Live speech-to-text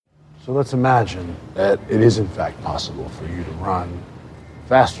So let's imagine that it is in fact possible for you to run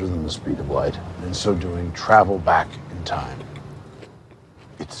faster than the speed of light, and in so doing, travel back in time.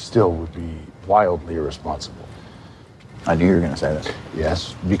 It still would be wildly irresponsible. I knew you were going to say that.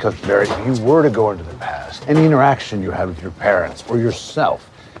 Yes, because Barry, if you were to go into the past, any interaction you had with your parents or yourself,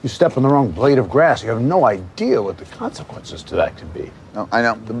 you step on the wrong blade of grass, you have no idea what the consequences to that could be. No, I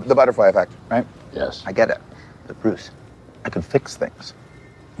know. The butterfly effect, right? Yes. I get it. But Bruce, I could fix things.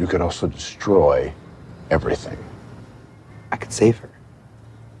 You could also destroy everything. I could save her.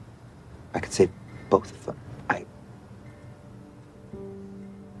 I could save both of them. I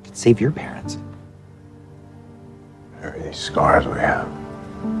could save your parents. Harry, these scars we have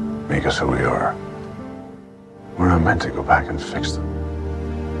make us who we are. We're not meant to go back and fix them.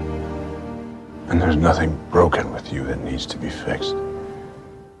 And there's nothing broken with you that needs to be fixed.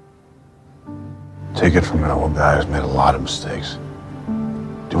 Take it from an old guy who's made a lot of mistakes.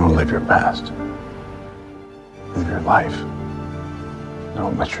 Don't live your past. Live your life.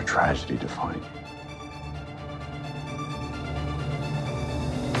 Don't let your tragedy define you.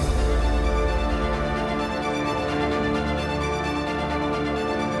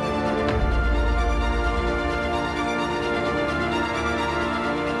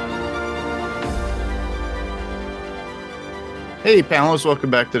 Hey, panelists,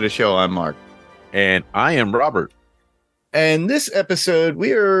 welcome back to the show. I'm Mark. And I am Robert. And this episode,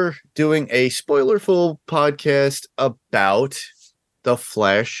 we are doing a spoilerful podcast about The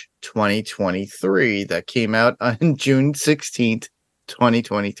Flash 2023 that came out on June 16th,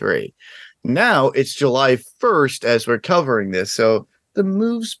 2023. Now it's July 1st as we're covering this. So the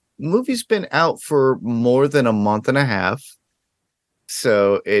movie's been out for more than a month and a half.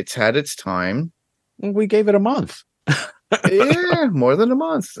 So it's had its time. We gave it a month. Yeah, more than a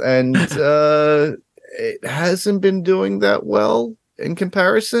month. And it hasn't been doing that well in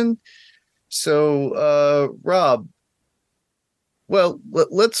comparison. So, Rob, well,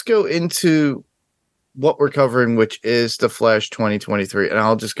 let's go into what we're covering, which is The Flash 2023. And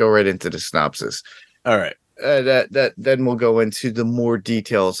I'll just go right into the synopsis. All right. Then we'll go into the more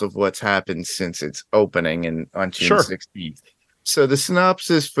details of what's happened since its opening on June 16th. So the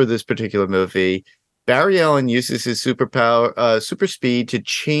synopsis for this particular movie: Barry Allen uses his super speed to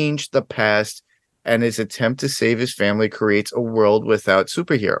change the past, and his attempt to save his family creates a world without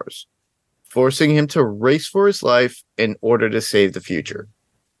superheroes, forcing him to race for his life in order to save the future.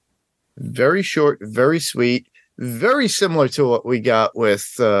 Very short, very sweet, very similar to what we got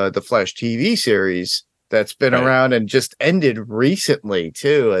with the Flash TV series that's been around and just ended recently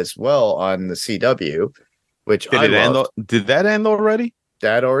too, as well, on the CW, which Did that end already?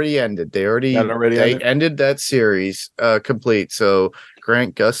 That already ended. They ended that series complete. So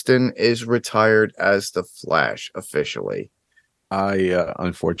Grant Gustin is retired as the Flash officially. I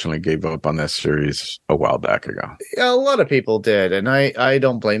unfortunately gave up on that series a while back ago. Yeah, a lot of people did, and I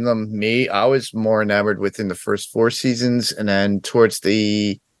don't blame them. Me, I was more enamored within the first 4 seasons, and then towards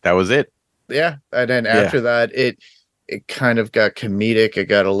that was it. Yeah, and then after that, it kind of got comedic. It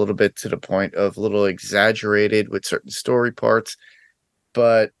got a little bit to the point of a little exaggerated with certain story parts.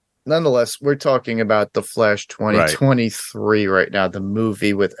 But nonetheless, we're talking about The Flash 2023 right now, the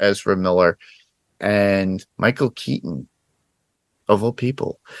movie with Ezra Miller and Michael Keaton, of all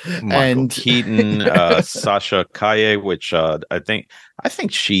people. Keaton, Sasha Calle, which I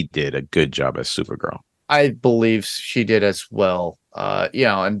think she did a good job as Supergirl. I believe she did as well.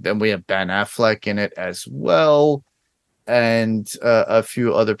 And then we have Ben Affleck in it as well, and a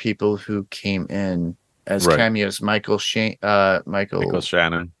few other people who came in as cameos. Michael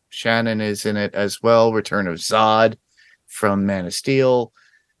Shannon. Shannon is in it as well. Return of Zod from Man of Steel.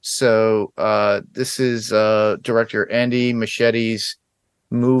 So this is director Andy Muschietti's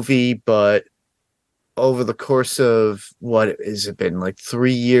movie, but over the course of what has it been, like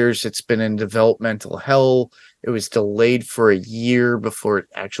 3 years, it's been in developmental hell. It was delayed for a year before it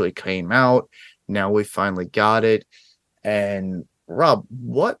actually came out. Now we finally got it. And Rob,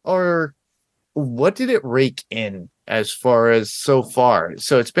 what did it rake in as far as so far?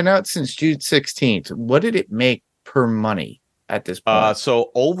 So it's been out since June 16th. What did it make per money at this point?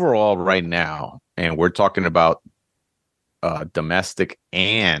 So overall right now, and we're talking about domestic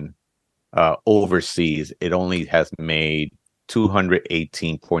and overseas, it only has made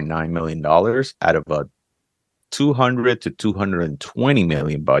 $218.9 million out of a $200 to $220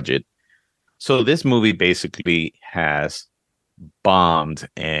 million budget. So this movie basically has bombed,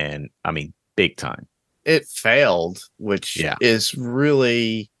 and I mean, big time. It failed, which is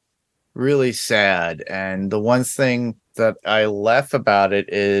really, really sad. And the one thing that I laugh about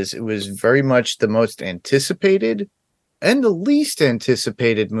it is it was very much the most anticipated and the least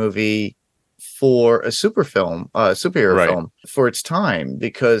anticipated movie for a superhero film for its time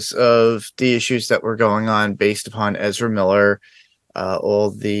because of the issues that were going on based upon Ezra Miller,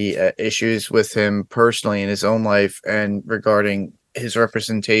 all the issues with him personally in his own life and regarding his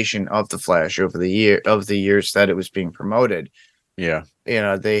representation of the Flash over the years that it was being promoted. Yeah.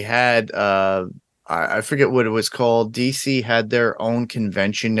 They had I forget what it was called. DC had their own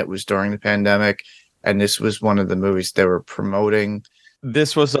convention that was during the pandemic, and this was one of the movies they were promoting.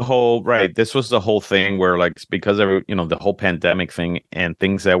 This was the whole thing where, like, because of the whole pandemic thing and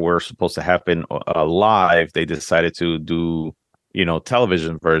things that were supposed to happen live, they decided to do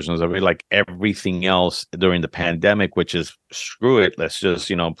television versions of it, like everything else during the pandemic, which is screw it, let's just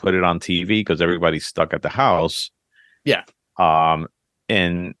put it on TV because everybody's stuck at the house. Yeah.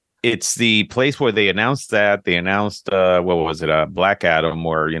 And it's the place where they announced what was it, Black Adam,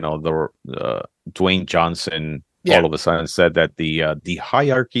 where the Dwayne Johnson all of a sudden said that the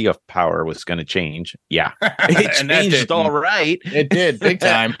hierarchy of power was going to change. Yeah, it changed all right. It did big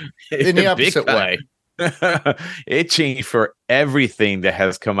time in the opposite way. It changed for everything that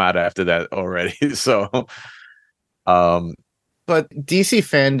has come out after that already. So, but DC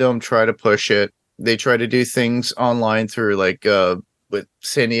fandom try to push it. They try to do things online through with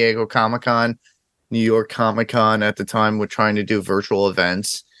San Diego Comic-Con, New York Comic-Con at the time were trying to do virtual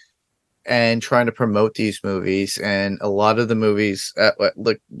events and trying to promote these movies. And a lot of the movies,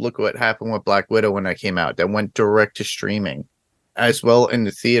 look what happened with Black Widow when that came out. That went direct to streaming as well in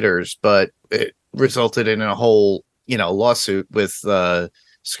the theaters, but it resulted in a whole, lawsuit with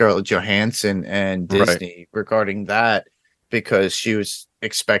Scarlett Johansson and Disney regarding that because she was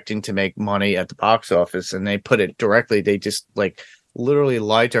expecting to make money at the box office and they put it directly. They just literally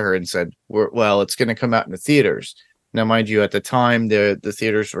lied to her and said, it's going to come out in the theaters. Now, mind you, at the time, the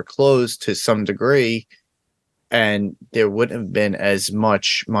theaters were closed to some degree, and there wouldn't have been as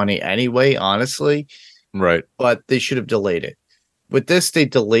much money anyway, honestly. Right. But they should have delayed it. With this, they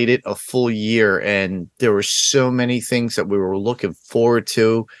delayed it a full year, and there were so many things that we were looking forward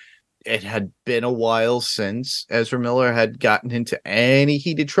to. It had been a while since Ezra Miller had gotten into any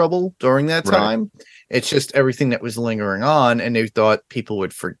heated trouble during that time. Right. It's just everything that was lingering on, and they thought people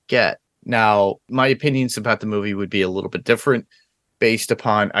would forget. Now, my opinions about the movie would be a little bit different based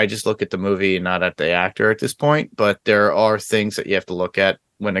upon I just look at the movie and not at the actor at this point, but there are things that you have to look at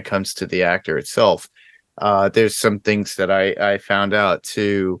when it comes to the actor itself. There's some things that I found out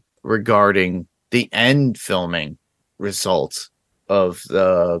too regarding the end filming results of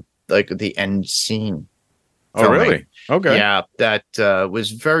the end scene. Oh, filming. Really? Okay. Yeah, that was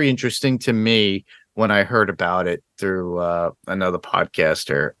very interesting to me when I heard about it through another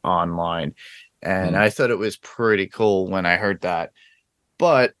podcaster online. And I thought it was pretty cool when I heard that.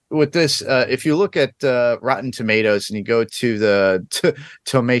 But with this, if you look at Rotten Tomatoes and you go to the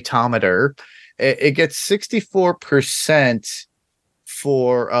tomatometer, it gets 64%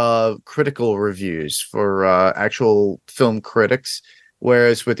 for critical reviews for actual film critics,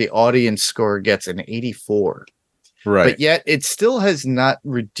 whereas with the audience score, it gets an 84. Right. But yet it still has not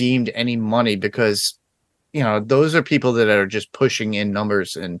redeemed any money because, those are people that are just pushing in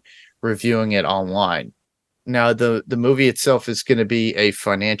numbers and reviewing it online. Now, the movie itself is going to be a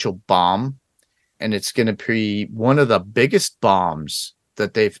financial bomb, and it's going to be one of the biggest bombs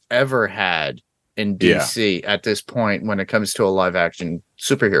that they've ever had in DC at this point when it comes to a live action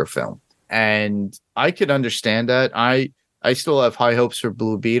superhero film. And I could understand that. I still have high hopes for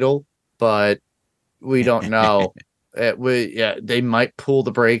Blue Beetle, but we don't know. They might pull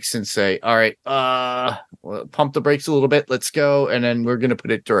the brakes and say, all right, pump the brakes a little bit. Let's go. And then we're going to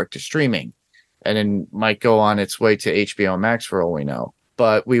put it direct to streaming and then might go on its way to HBO Max for all we know.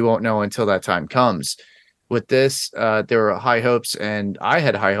 But we won't know until that time comes. With this, there were high hopes, and I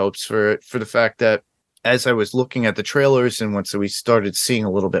had high hopes for the fact that as I was looking at the trailers and once we started seeing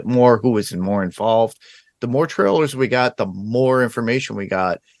a little bit more who was more involved, the more trailers we got, the more information we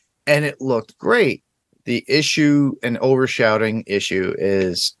got, and it looked great. The issue and overshadowing issue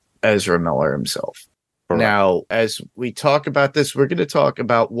is Ezra Miller himself. Correct. Now, as we talk about this, we're going to talk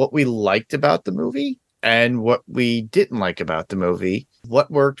about what we liked about the movie and what we didn't like about the movie, what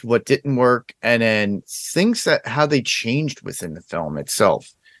worked, what didn't work, and then things how they changed within the film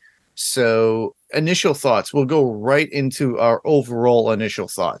itself. So, initial thoughts. We'll go right into our overall initial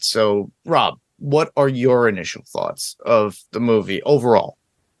thoughts. So, Rob, what are your initial thoughts of the movie overall?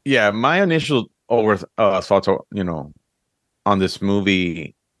 Yeah, my initial thoughts are, on this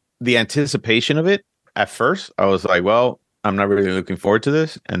movie, the anticipation of it. At first, I was like, well, I'm not really looking forward to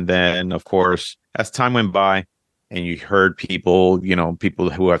this. And then, of course, as time went by, and you heard people,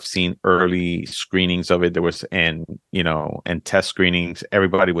 people who have seen early screenings of it, and test screenings,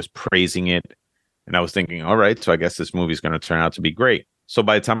 everybody was praising it. And I was thinking, all right, so I guess this movie is going to turn out to be great. So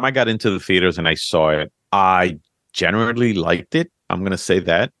by the time I got into the theaters and I saw it, I generally liked it. I'm going to say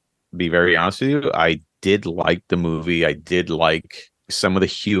that, be very honest with you. I did like the movie. I did like some of the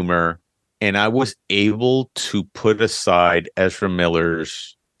humor, and I was able to put aside Ezra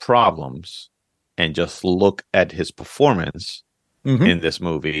Miller's problems and just look at his performance in this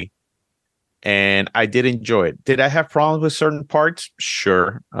movie. And I did enjoy it. Did I have problems with certain parts?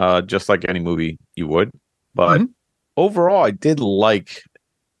 Sure. Just like any movie you would. But overall, I did like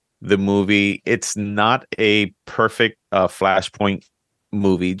the movie. It's not a perfect Flashpoint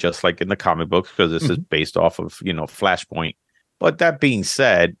movie, just like in the comic books, because this is based off of, Flashpoint. But that being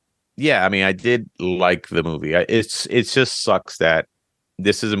said, yeah, I mean, I did like the movie. It's just sucks that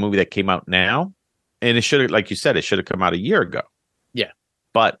this is a movie that came out now, and it should have, like you said, it should have come out a year ago. Yeah.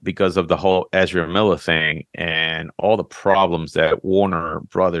 But because of the whole Ezra Miller thing and all the problems that Warner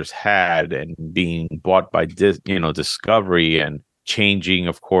Brothers had, and being bought by Discovery, and changing,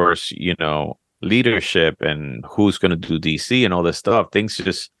 of course, leadership and who's going to do DC and all this stuff,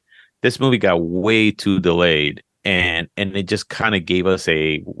 this movie got way too delayed, and it just kind of gave us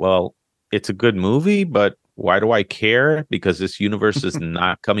it's a good movie, but why do I care? Because this universe is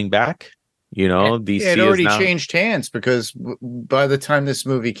not coming back. DC it already changed hands, because by the time this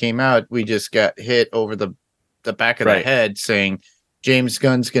movie came out, we just got hit over the back of the head saying James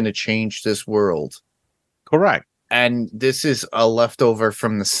Gunn's going to change this world. Correct. And this is a leftover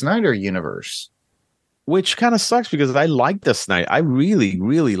from the Snyder universe. Which kind of sucks, because I like the Snyder. I really,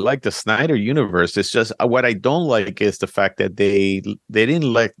 really like the Snyder universe. It's just what I don't like is the fact that they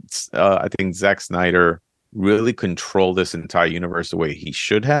didn't let I think Zack Snyder really control this entire universe the way he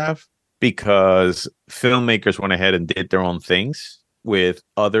should have, because filmmakers went ahead and did their own things with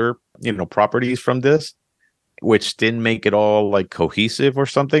other, properties from this, which didn't make it all like cohesive or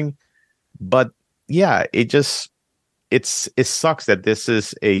something. But yeah, it sucks that this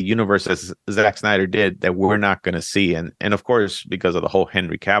is a universe, as Zack Snyder did, that we're not going to see. And of course, because of the whole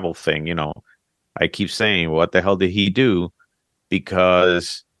Henry Cavill thing, I keep saying, what the hell did he do?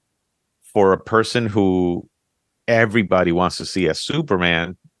 Because for a person who everybody wants to see as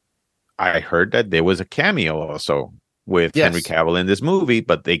Superman, I heard that there was a cameo also with Henry Cavill in this movie,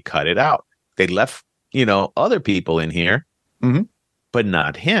 but they cut it out. They left, other people in here, but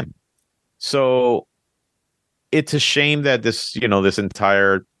not him. So it's a shame that this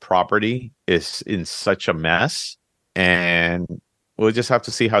entire property is in such a mess, and we'll just have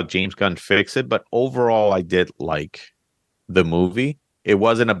to see how James Gunn fix it. But overall, I did like the movie. It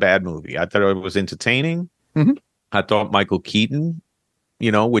wasn't a bad movie. I thought it was entertaining. I thought Michael Keaton,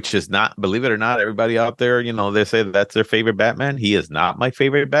 which is not, believe it or not, everybody out there, they say that's their favorite Batman. He is not my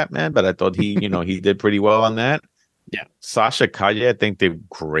favorite Batman, but I thought he, he did pretty well on that. Yeah. Sasha Calle, I think did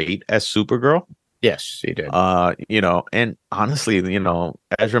great as Supergirl. Yes, he did. And honestly,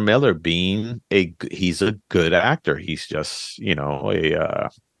 Ezra Miller he's a good actor. He's just,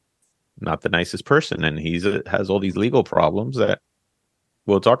 not the nicest person, and has all these legal problems that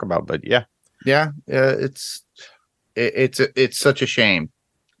we'll talk about. But yeah, it's such a shame.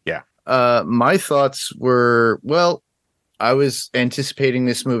 Yeah. My thoughts were, I was anticipating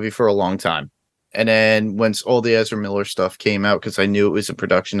this movie for a long time, and then once all the Ezra Miller stuff came out, because I knew it was in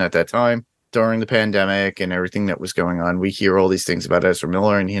production at that time, during the pandemic and everything that was going on, we hear all these things about Ezra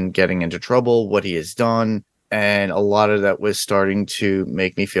Miller and him getting into trouble, what he has done. And a lot of that was starting to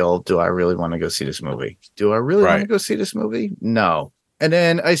make me feel, do I really want to go see this movie? Do I really want to go see this movie? No. And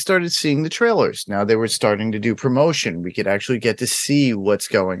then I started seeing the trailers. Now they were starting to do promotion. We could actually get to see what's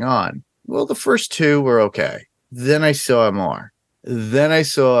going on. Well, the first two were okay. Then I saw more. Then I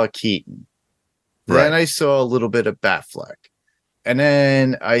saw Keaton. Then I saw a little bit of Batfleck. And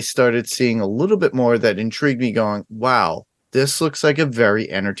then I started seeing a little bit more that intrigued me, going, wow, this looks like a very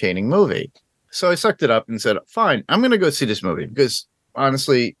entertaining movie. So I sucked it up and said, fine, I'm going to go see this movie, because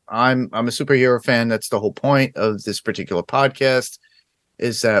honestly, I'm a superhero fan. That's the whole point of this particular podcast,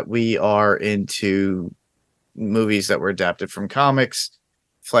 is that we are into movies that were adapted from comics.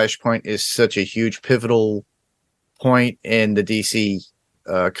 Flashpoint is such a huge pivotal point in the DC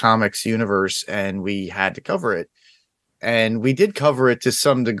comics universe, and we had to cover it. And we did cover it to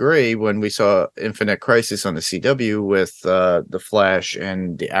some degree when we saw Infinite Crisis on the CW with the Flash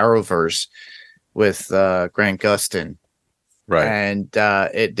and the Arrowverse with Grant Gustin. Right. And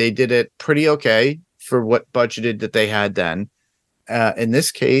they did it pretty okay for what budgeted that they had then. In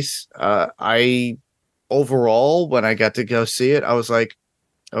this case, overall, when I got to go see it, I was like,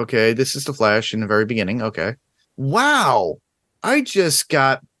 okay, this is the Flash in the very beginning. Okay. wow, I just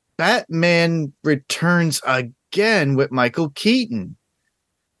got Batman Returns again with Michael Keaton.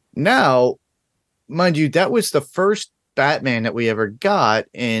 Now, mind you, that was the first Batman that we ever got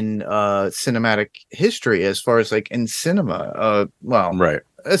in cinematic history, as far as like in cinema. Well, Right.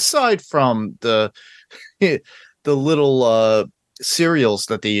 aside from the the little serials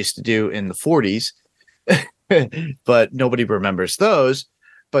that they used to do in the 40s, but nobody remembers those.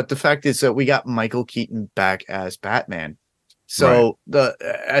 But the fact is that we got Michael Keaton back as Batman. So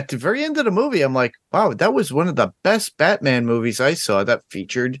at the very end of the movie, I'm like, wow, that was one of the best Batman movies I saw that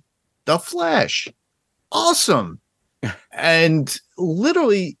featured the Flash. Awesome. And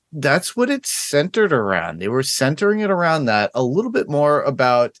literally, that's what it's centered around. They were centering it around that a little bit more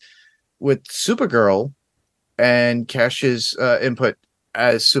about with Supergirl and Cash's input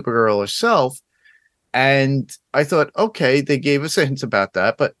as Supergirl herself. And I thought, okay, they gave us a hint about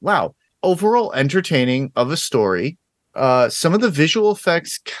that, but wow, overall entertaining of a story. Some of the visual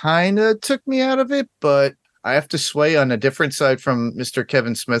effects kind of took me out of it, but I have to sway on a different side from Mr.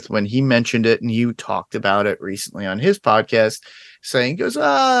 Kevin Smith when he mentioned it, and you talked about it recently on his podcast, saying, goes,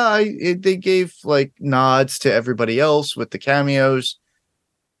 they gave like nods to everybody else with the cameos.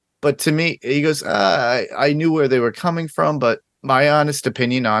 But to me, he goes, I knew where they were coming from, but my honest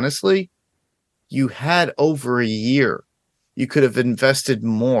opinion, honestly, you had over a year. You could have invested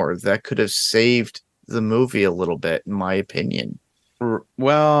more. That could have saved the movie a little bit, in my opinion.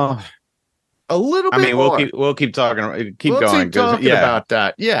 Well, a little bit. I mean, more. we'll keep talking. Keep going. Keep talking about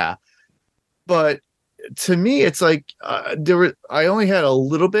that. Yeah, but to me, it's like I only had a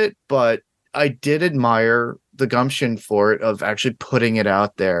little bit, but I did admire the gumption for it of actually putting it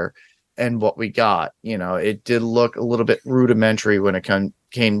out there and what we got. You know, it did look a little bit rudimentary when it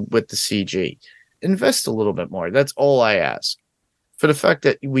came with the CG. Invest a little bit more. That's all I ask. For the fact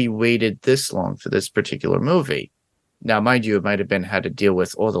that we waited this long for this particular movie. Now, mind you, it might have been had to deal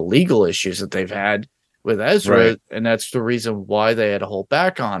with all the legal issues that they've had with Ezra, right. And that's the reason why they had to hold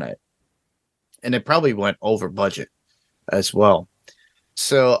back on it. And it probably went over budget as well.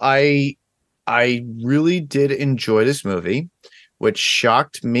 So I really did enjoy this movie. What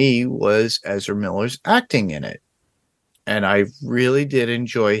shocked me was Ezra Miller's acting in it. And I really did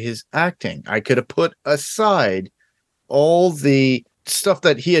enjoy his acting. I could have put aside all the stuff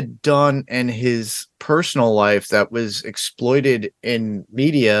that he had done in his personal life that was exploited in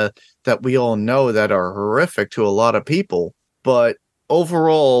media that we all know that are horrific to a lot of people. But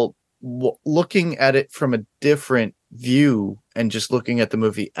overall, looking at it from a different view and just looking at the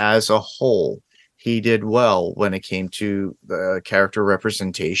movie as a whole, he did well when it came to the character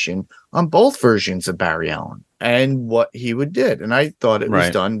representation on both versions of Barry Allen and what he did. And I thought it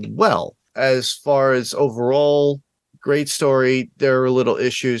was done well. As far as overall, great story. There are little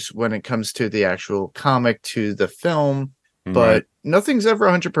issues when it comes to the actual comic to the film, but nothing's ever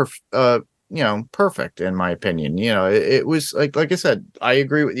 100% perfect in my opinion. You know, it was like I said, I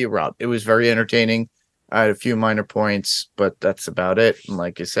agree with you, Rob. It was very entertaining. I had a few minor points, but that's about it. And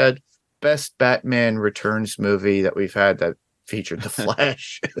like I said, best Batman Returns movie that we've had that featured the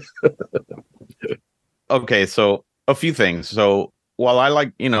Flash. Okay, so a few things. So while I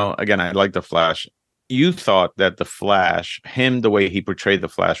like, again, I like the Flash. You thought that the Flash, the way he portrayed the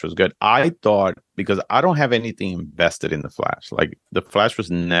Flash was good. I thought, because I don't have anything invested in the Flash. Like, the Flash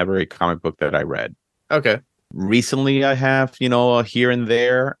was never a comic book that I read. Okay. Recently I have, here and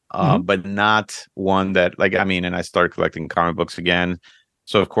there, but not one that, and I started collecting comic books again.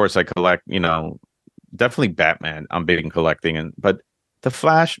 So of course I collect, definitely Batman. I'm big in collecting, but the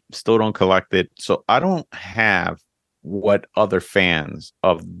Flash still don't collect it. So I don't have what other fans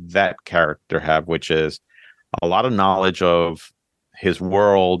of that character have, which is a lot of knowledge of his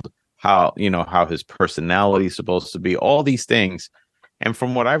world, how his personality is supposed to be, all these things. And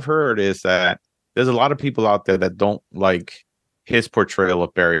from what I've heard is that there's a lot of people out there that don't like his portrayal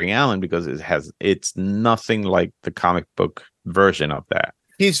of Barry Allen because it's nothing like the comic book version of that.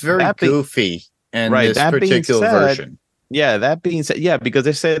 He's very goofy in this particular version. Yeah, that being said, because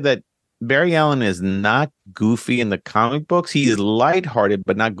they said that Barry Allen is not goofy in the comic books. He is lighthearted,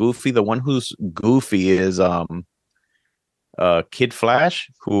 but not goofy. The one who's goofy is Kid Flash,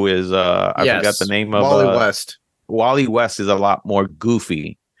 who is I forgot the name of Wally West. Wally West is a lot more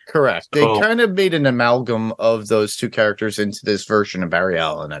goofy. Correct. They kind of made an amalgam of those two characters into this version of Barry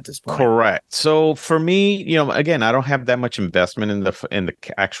Allen at this point. Correct. So for me, again, I don't have that much investment in the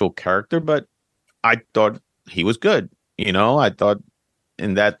actual character, but I thought he was good. I thought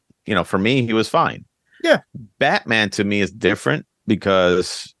in that, for me, he was fine. Yeah. Batman to me is different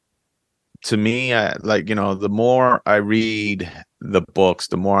because to me, the more I read the books,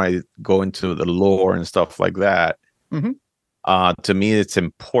 the more I go into the lore and stuff like that, to me, it's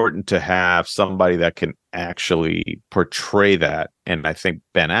important to have somebody that can actually portray that. And I think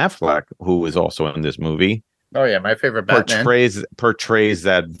Ben Affleck, who is also in this movie, oh yeah, my favorite Batman, portrays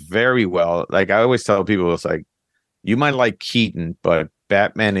that very well. Like I always tell people, it's like, you might like Keaton, but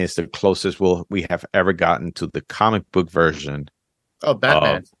Batman is the closest we have ever gotten to the comic book version. Oh,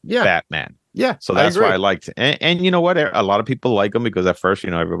 Batman. Yeah. Batman. Yeah. So that's why I liked it. And you know what? A lot of people like him because at first,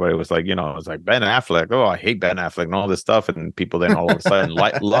 everybody was like, it was like Ben Affleck. Oh, I hate Ben Affleck and all this stuff. And people then all of a sudden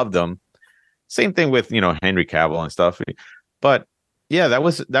loved him. Same thing with, Henry Cavill and stuff. But yeah, that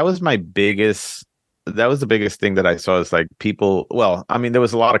was my biggest. That was the biggest thing that I saw is like people. Well, I mean, there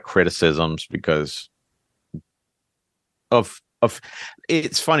was a lot of criticisms because of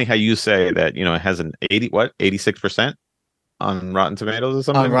it's funny how you say that, it has an 86% on Rotten Tomatoes or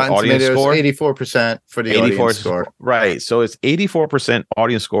something. On Rotten audience Tomatoes, score 84% for the audience score. Right. So it's 84%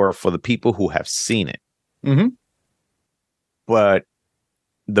 audience score for the people who have seen it. Mm-hmm. But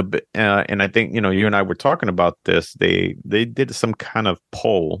and I think, you and I were talking about this. They did some kind of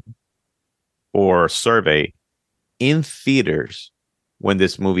poll or survey in theaters when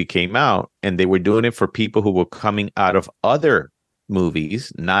this movie came out, and they were doing it for people who were coming out of other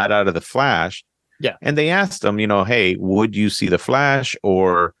movies, not out of The Flash. Yeah. And they asked them, hey, would you see The Flash?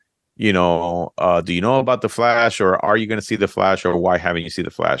 Or, do you know about The Flash? Or are you going to see The Flash? Or why haven't you seen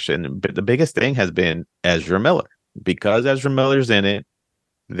The Flash? And the biggest thing has been Ezra Miller. Because Ezra Miller's in it,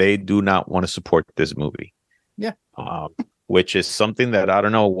 they do not want to support this movie. Yeah. Which is something that I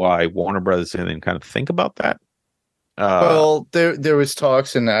don't know why Warner Brothers didn't kind of think about that. Well, there was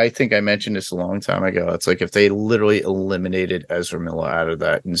talks, and I think I mentioned this a long time ago. It's like if they literally eliminated Ezra Miller out of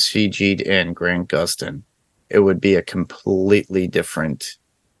that and CG'd in Grant Gustin, it would be a completely different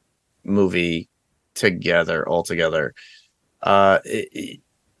movie altogether.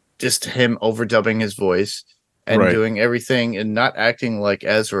 Just him overdubbing his voice and doing everything and not acting like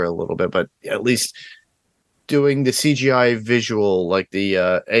Ezra a little bit, but at least doing the CGI visual, like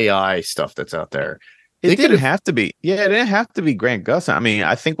the AI stuff that's out there. It didn't have to be. Yeah, it didn't have to be Grant Gustin. I mean,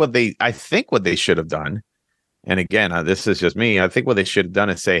 I think what they should have done, and again, this is just me. I think what they should have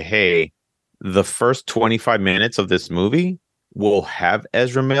done is say, hey, the first 25 minutes of this movie will have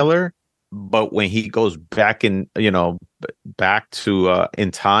Ezra Miller, but when he goes back back to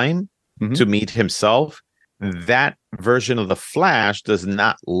in time to meet himself, that version of the Flash does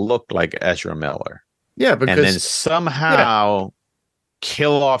not look like Ezra Miller. Yeah, because and then somehow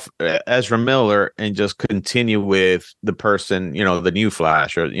kill off Ezra Miller and just continue with the person, the new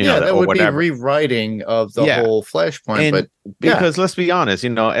Flash, or that would whatever. Be rewriting of the whole Flashpoint. But because let's be honest,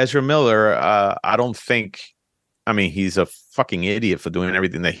 Ezra Miller, I don't think. I mean, he's a fucking idiot for doing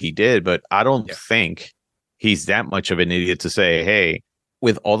everything that he did, but I don't think he's that much of an idiot to say, hey,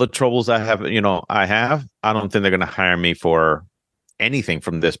 with all the troubles I have, I don't think they're going to hire me for anything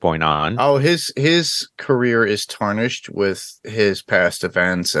from this point on. Oh, his career is tarnished with his past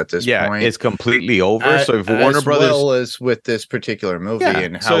events at this point. It's completely over. So if Warner Brothers, as well as with this particular movie,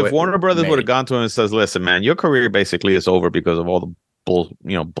 and how so if Warner Brothers would have gone to him and says, "Listen, man, your career basically is over because of all the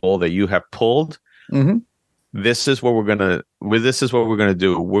bull that you have pulled. Mm-hmm. This is what we're gonna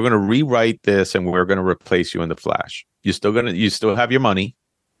do. We're gonna rewrite this, and we're gonna replace you in the Flash. You still have your money,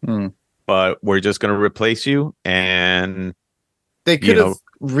 but we're just gonna replace you." And they could have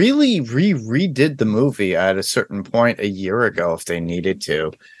really redid the movie at a certain point a year ago if they needed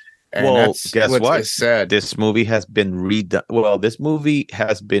to. And well, guess what? Said. This movie has been redone. Well, this movie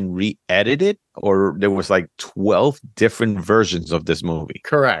has been re-edited, or there was like 12 different versions of this movie.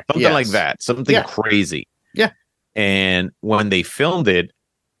 Correct. Something like that. Something crazy. Yeah. And when they filmed it,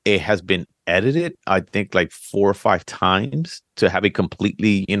 it has been edited, I think, like 4 or 5 times to have a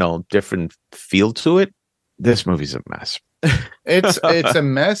completely, different feel to it. This movie's a mess. It's a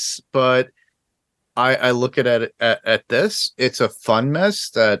mess, but I look at this. It's a fun mess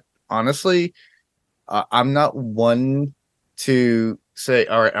that honestly, I'm not one to say,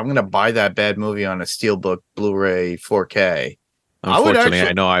 all right, I'm going to buy that bad movie on a Steelbook Blu-ray 4K. Unfortunately,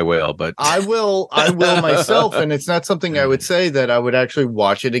 I know I will, but I will myself, and it's not something I would say that I would actually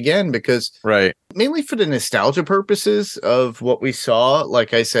watch it again because mainly for the nostalgia purposes of what we saw.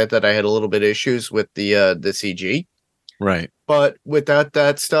 Like I said, that I had a little bit issues with the CG. Right. But without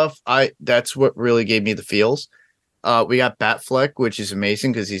that stuff, that's what really gave me the feels. We got Batfleck, which is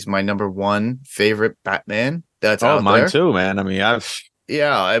amazing because he's my number one favorite Batman. That's out mine there. Too, man. I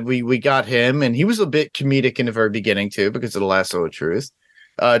mean, we got him, and he was a bit comedic in the very beginning too because of the Lasso of Truth.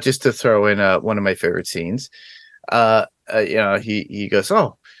 Just to throw in one of my favorite scenes. He goes,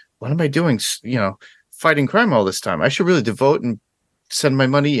 "Oh, what am I doing? Fighting crime all this time. I should really devote and send my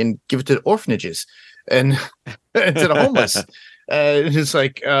money and give it to the orphanages and, and to the homeless. And it's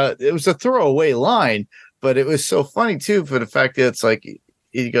like it was a throwaway line, but it was so funny too for the fact that it's like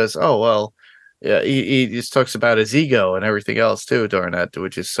he goes, "Oh well." Yeah, he just talks about his ego and everything else too during that,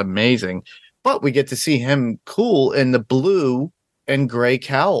 which is amazing. But we get to see him cool in the blue and gray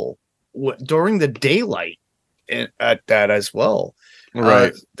cowl during the daylight at that as well.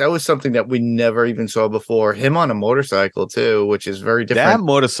 Right. That was something that we never even saw before. Him on a motorcycle too, which is very different. That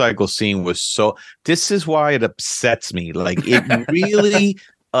motorcycle scene was so. This is why it upsets me. Like it really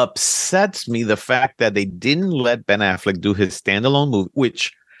upsets me the fact that they didn't let Ben Affleck do his standalone movie,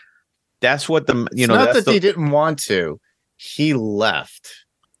 which. That's what the not that he didn't want to. He left.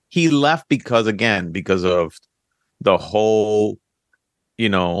 He left because of the whole,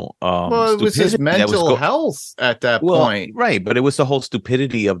 well, it was his mental health at that point, right? But it was the whole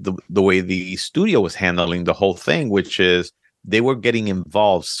stupidity of the way the studio was handling the whole thing, which is they were getting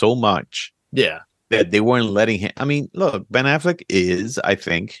involved so much, that they weren't letting him. I mean, look, Ben Affleck is, I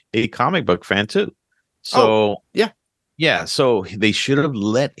think, a comic book fan too, so yeah, so they should have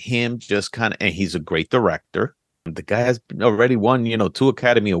let him just kind of, and he's a great director. The guy has already won, 2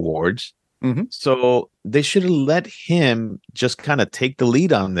 Academy Awards. Mm-hmm. So they should have let him just kind of take the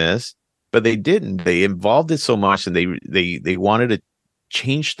lead on this, but they didn't. They involved it so much, and they wanted to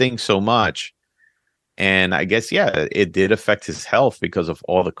change things so much. And I guess, it did affect his health because of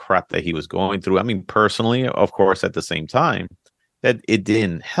all the crap that he was going through. I mean, personally, of course, at the same time, that it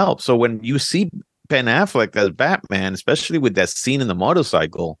didn't help. So when you see Ben Affleck as Batman, especially with that scene in the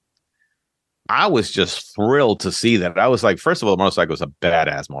motorcycle, I was just thrilled to see that. I was like, first of all, the motorcycle was a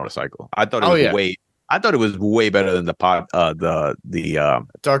badass motorcycle. I thought it was way better than the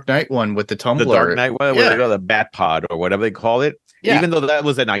Dark Knight one with the tumbler. The Dark Knight one, the Bat Pod or whatever they call it. Yeah. Even though that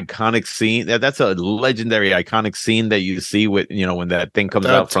was an iconic scene, that's a legendary iconic scene that you see with, when that thing comes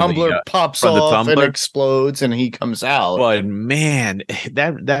out from tumbler pops off and explodes and he comes out. But man,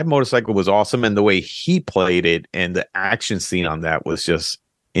 that motorcycle was awesome, and the way he played it and the action scene on that was just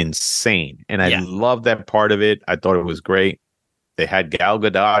insane. And I loved that part of it. I thought it was great. They had Gal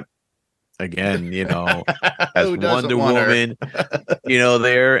Gadot again, as Wonder Woman,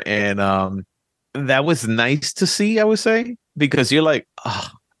 there, and that was nice to see, I would say. Because you're like, oh,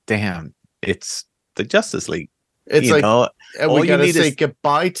 damn, it's the Justice League. It's we gotta say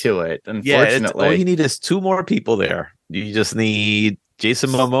goodbye to it. Unfortunately, all you need is 2 more people there. You just need Jason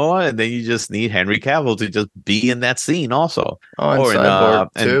Momoa, and then you just need Henry Cavill to just be in that scene also. And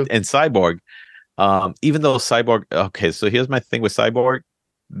Cyborg too. And Cyborg. Even though Cyborg, okay, so here's my thing with Cyborg: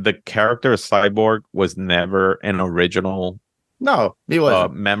 the character of Cyborg was never an original. No, he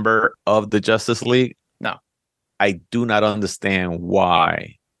wasn't member of the Justice League. I do not understand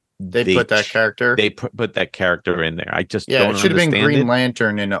why they put that character. They put that character in there. I just don't. It should have been Green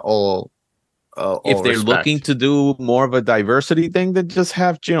Lantern in all. If they're looking to do more of a diversity thing, then just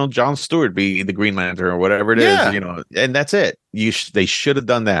have John Stewart be the Green Lantern or whatever it is. And that's it. They should have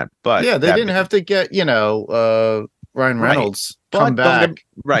done that. But they didn't have to get Ryan Reynolds come back.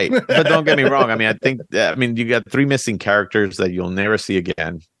 But don't get me wrong. I mean, you got 3 missing characters that you'll never see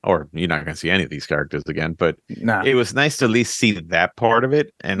again, or you're not going to see any of these characters again. But it was nice to at least see that part of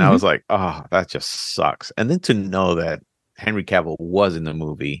it. And I was like, oh, that just sucks. And then to know that Henry Cavill was in the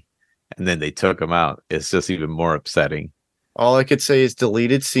movie and then they took him out, it's just even more upsetting. All I could say is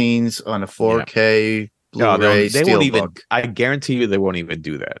deleted scenes on a 4K Blu-ray Steelbook. I guarantee you they won't even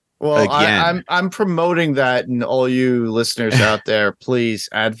do that. Well, I'm promoting that, and all you listeners out there, please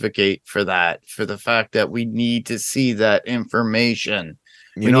advocate for that, for the fact that we need to see that information.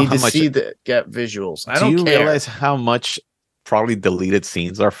 We need to see get visuals. I don't care. Do you realize how much probably deleted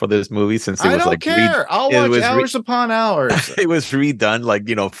scenes are for this movie? Since it was I don't care. I'll watch hours upon hours. It was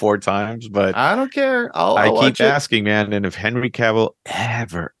redone 4 times, but I don't care. I keep asking, man. And if Henry Cavill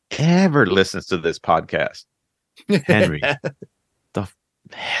ever listens to this podcast, Henry.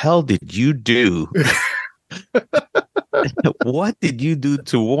 Hell did you do? What did you do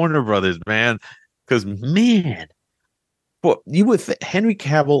to Warner Brothers, man? Because man, you would Henry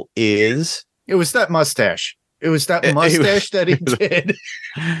Cavill is. It was that mustache. It was that mustache that he did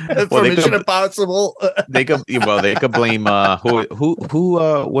for Mission Impossible. They could blame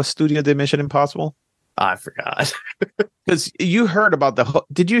what studio did Mission Impossible? I forgot. Because you heard about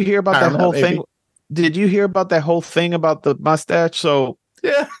did you hear about that whole thing? Did you hear about that whole thing about the mustache? So.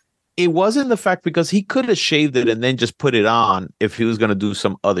 Yeah, it wasn't the fact because he could have shaved it and then just put it on if he was going to do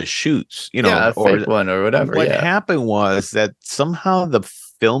some other shoots, a fake one or whatever. What happened was that somehow the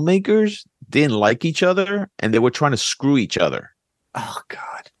filmmakers didn't like each other and they were trying to screw each other. Oh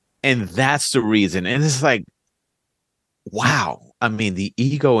God! And that's the reason. And it's like, wow, I mean, the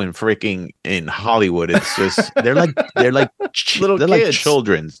ego in Hollywood is just they're like Little they're like kids.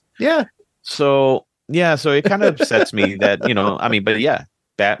 children's. Yeah. So it kind of upsets me that, I mean, but yeah,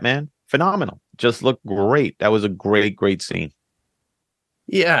 Batman, phenomenal. Just looked great. That was a great scene.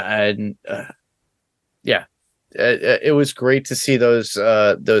 Yeah, and it was great to see those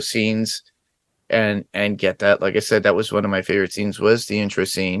scenes and get that. Like I said, that was one of my favorite scenes, was the intro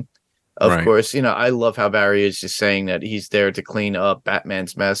scene. Of Right. course, I love how Barry is just saying that he's there to clean up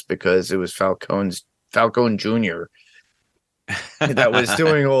Batman's mess because it was Falcone Jr. that was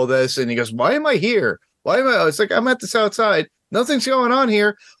doing all this, and he goes, "Why am I here? Why am I?" It's like, I'm at the South Side. Nothing's going on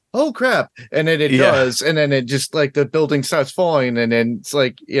here. Oh crap! And then it does, and then it just like the building starts falling, and then it's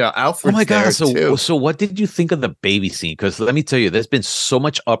like Alfred's Oh my god! there, So what did you think of the baby scene? Because let me tell you, there's been so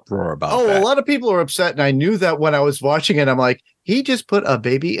much uproar about that. A lot of people are upset, and I knew that when I was watching it. I'm like, he just put a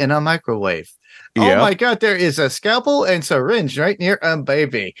baby in a microwave. Yep. Oh my god! There is a scalpel and syringe right near a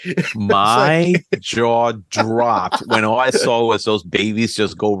baby. My jaw dropped when all I saw was those babies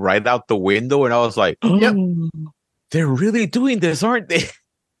just go right out the window, and I was like, Yep. They're really doing this, aren't they?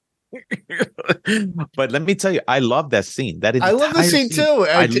 But let me tell you, I love that scene. I love the scene too.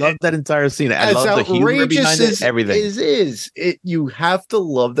 I love that entire scene. I love the humor behind it. Everything you have to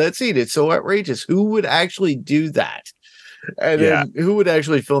love that scene. It's so outrageous. Who would actually do that? And then who would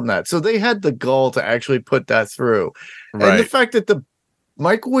actually film that? So they had the gall to actually put that through. Right. And the fact that the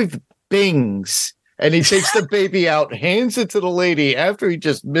microwave bings and he takes the baby out, hands it to the lady after he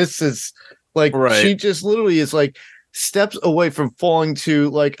just misses. Like she just literally is like steps away from falling to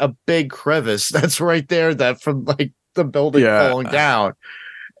like a big crevice that's right there, that from like the building falling down.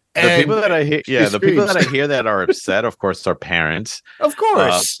 The people that I hear, that are upset, of course, are parents. Of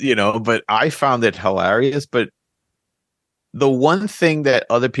course. But I found it hilarious. But the one thing that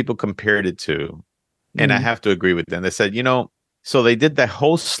other people compared it to, and I have to agree with them, they said, so they did that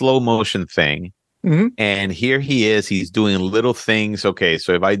whole slow motion thing. Mm-hmm. And here he is, he's doing little things. Okay,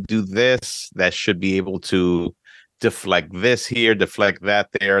 so if I do this, that should be able to deflect this here, deflect that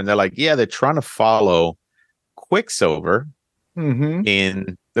there. And they're like, they're trying to follow Quicksilver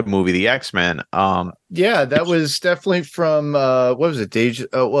in the movie The X-Men. That was definitely from what was it? They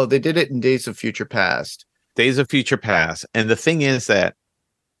did it in Days of Future Past. Days of Future Past. And the thing is that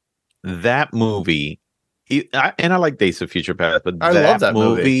movie, and I like Days of Future Past, but I love that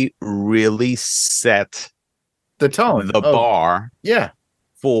movie. Really set the tone, the bar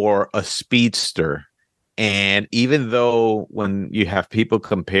for a speedster. And even though when you have people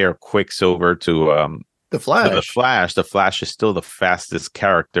compare Quicksilver to the Flash, the Flash is still the fastest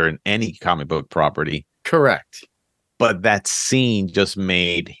character in any comic book property. Correct. But that scene just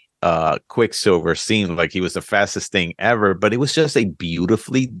made Quicksilver seem like he was the fastest thing ever. But it was just a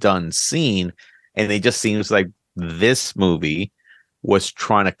beautifully done scene. And it just seems like this movie was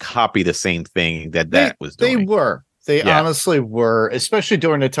trying to copy the same thing that was doing. They were. They honestly were, especially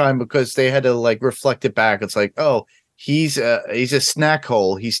during the time, because they had to like reflect it back. It's like, oh, he's a snack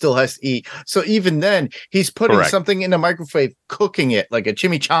hole. He still has to eat. So even then, he's putting something in the microwave, cooking it like a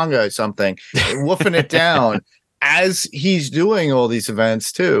chimichanga or something, woofing it down as he's doing all these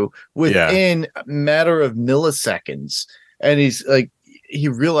events too, within a matter of milliseconds. And he's like, he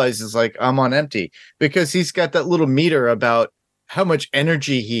realizes like, I'm on empty, because he's got that little meter about how much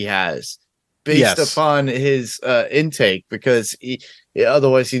energy he has based upon his intake, because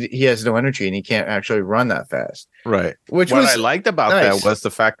otherwise he has no energy and he can't actually run that fast. Right. What I liked about that was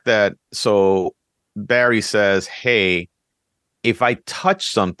the fact that, so Barry says, hey, if I touch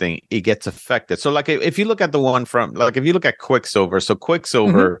something, it gets affected. So like if you look at the one from, like if you look at Quicksilver, so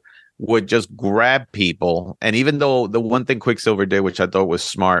Quicksilver would just grab people. And even though the one thing Quicksilver did, which I thought was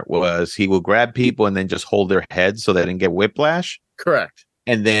smart, was he would grab people and then just hold their heads so they didn't get whiplash. Correct.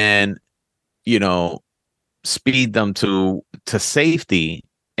 And then, speed them to safety.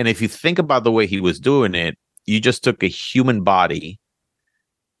 And if you think about the way he was doing it, you just took a human body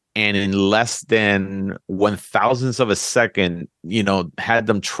and in less than 1,000th of a second, had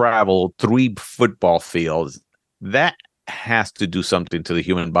them travel 3 football fields. That has to do something to the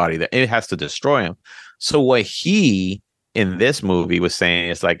human body, that it has to destroy him. So what he in this movie was saying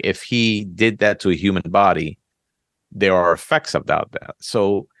is like, if he did that to a human body, there are effects about that.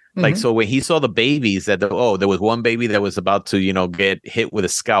 So so when he saw the babies that there was one baby that was about to, get hit with a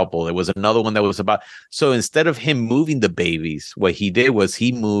scalpel. There was another one that was about. So instead of him moving the babies, what he did was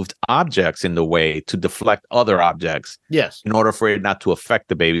he moved objects in the way to deflect other objects. Yes. In order for it not to affect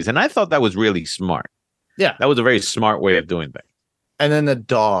the babies. And I thought that was really smart. Yeah. That was a very smart way of doing things. And then the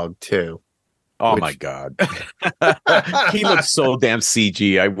dog too. Oh my God. He looks so damn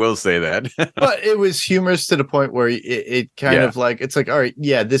CG. I will say that. But it was humorous to the point where it kind of like, it's like, all right,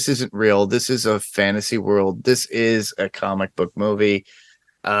 yeah, this isn't real. This is a fantasy world. This is a comic book movie.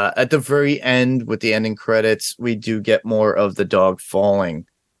 At the very end, with the ending credits, we do get more of the dog falling.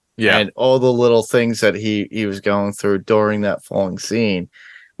 Yeah. And all the little things that he was going through during that falling scene,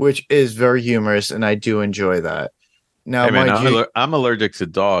 which is very humorous. And I do enjoy that. Now, hey man, I'm allergic to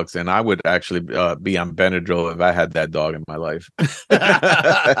dogs, and I would actually be on Benadryl if I had that dog in my life.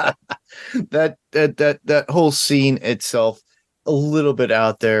 that whole scene itself, a little bit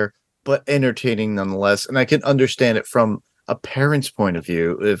out there, but entertaining nonetheless. And I can understand it from a parent's point of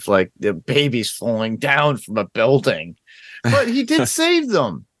view, if like the baby's falling down from a building, but he did save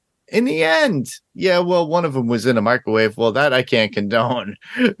them in the end. Yeah, well, one of them was in a microwave. Well, that I can't condone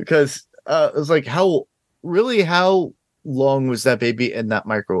because it was like, how long was that baby in that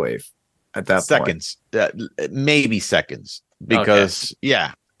microwave at that seconds point? Maybe seconds, because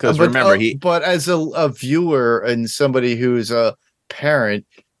because remember but as a viewer and somebody who's a parent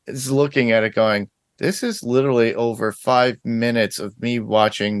is looking at it going, this is literally over 5 minutes of me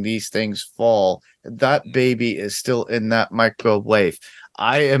watching these things fall. That baby is still in that microwave.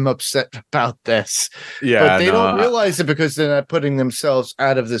 I am upset about this. Yeah, but they don't realize it because they're not putting themselves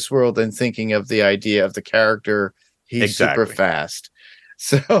out of this world and thinking of the idea of the character. He's super fast.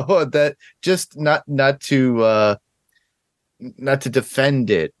 So that just not to defend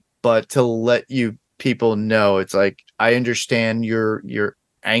it, but to let you people know, it's like, I understand your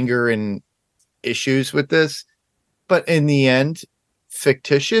anger and issues with this, but in the end,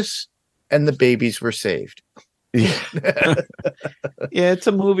 fictitious, and the babies were saved. Yeah. Yeah, it's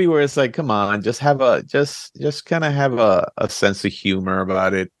a movie where it's like, come on, just kind of have a sense of humor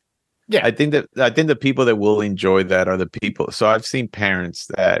about it. Yeah, I think the people that will enjoy that are the people. So I've seen parents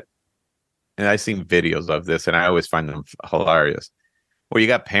and I've seen videos of this, and I always find them hilarious. Where you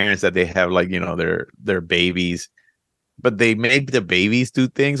got parents that they have like, their babies, but they make the babies do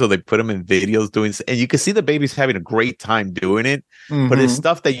things, or they put them in videos doing, and you can see the babies having a great time doing it. Mm-hmm. But it's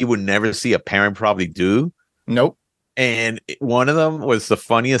stuff that you would never see a parent probably do. Nope. And one of them was the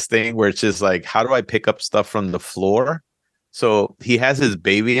funniest thing, where it's just like, how do I pick up stuff from the floor? So he has his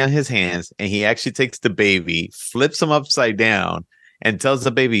baby on his hands, and he actually takes the baby, flips him upside down, and tells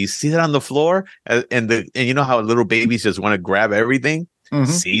the baby, "You see that on the floor?" And you know how little babies just want to grab everything.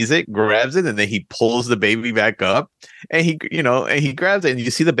 Mm-hmm. Sees it, grabs it, and then he pulls the baby back up, and he grabs it, and you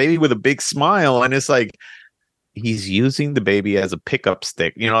see the baby with a big smile, and it's like, he's using the baby as a pickup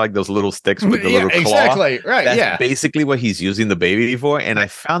stick, like those little sticks with the little claw. Exactly, right? That's basically what he's using the baby for, and I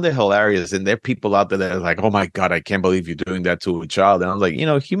found it hilarious. And there are people out there that are like, "Oh my God, I can't believe you're doing that to a child." And I'm like,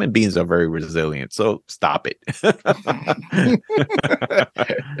 human beings are very resilient, so stop it.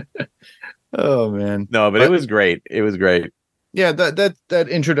 Oh man, no, but it was great. It was great. Yeah, that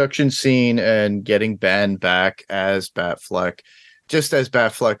introduction scene and getting Ben back as Batfleck, just as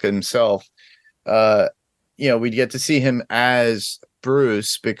Batfleck himself. We'd get to see him as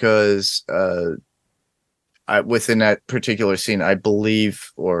Bruce because within that particular scene, I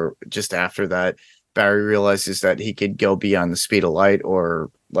believe, or just after that, Barry realizes that he could go beyond the speed of light, or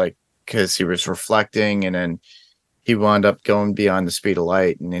like, because he was reflecting, and then he wound up going beyond the speed of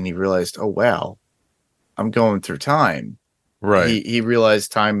light, and then he realized, oh wow, I'm going through time. Right. He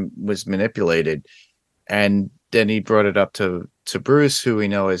realized time was manipulated, and then he brought it up to Bruce, who we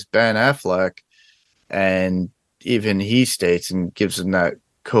know as Ben Affleck, and even he states and gives him that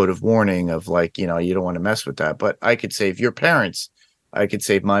code of warning of like, you don't want to mess with that. But I could save your parents. I could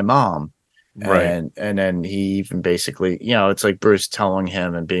save my mom. Right. And then he even basically, it's like Bruce telling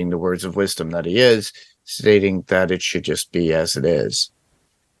him, and being the words of wisdom that he is, stating that it should just be as it is.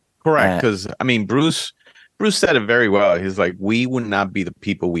 Correct. Because Bruce said it very well. He's like, we would not be the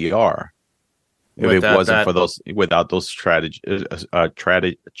people we are if it wasn't for without those tragedies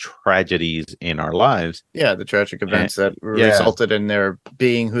in our lives. Yeah, the tragic events that resulted in their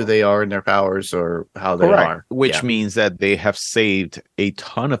being who they are and their powers, or how they are. Which means that they have saved a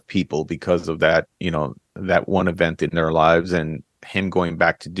ton of people because of that, that one event in their lives, and him going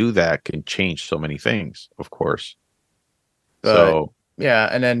back to do that can change so many things, of course. And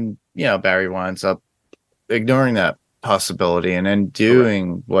then, Barry winds up ignoring that possibility and then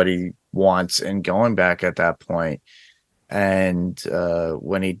doing what he wants and going back at that point. And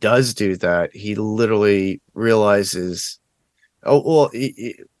when he does do that, he literally realizes, before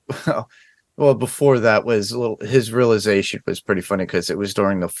that was his realization was pretty funny, because it was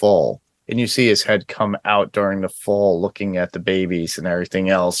during the fall, and you see his head come out during the fall looking at the babies and everything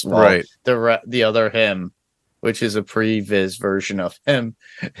else, while the other him, which is a previs version of him,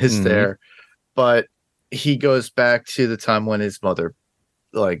 is there. but he goes back to the time when his mother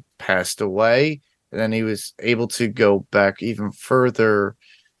like passed away, and then he was able to go back even further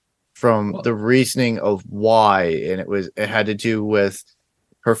from the reasoning of why, and it had to do with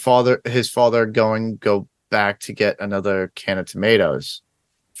his father go back to get another can of tomatoes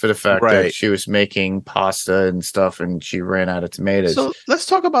for the fact that she was making pasta and stuff and she ran out of tomatoes. So let's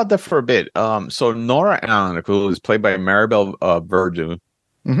talk about that for a bit. So Nora Allen, who is played by Maribel Verdú,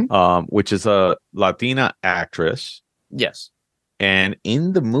 which is a Latina actress. Yes. And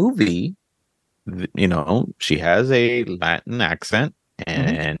in the movie, you know, she has a Latin accent.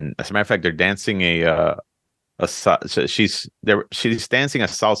 And as a matter of fact, they're dancing she's dancing a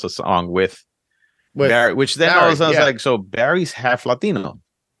salsa song with Barry, which then all sounds like, so Barry's half Latino.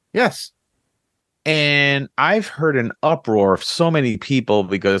 Yes. And I've heard an uproar of so many people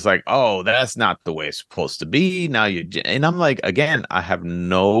because like, oh, that's not the way it's supposed to be. And I'm like, again, I have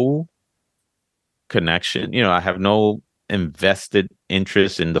no connection. You know, I have no invested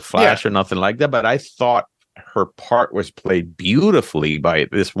interest in the Flash or nothing like that. But I thought her part was played beautifully by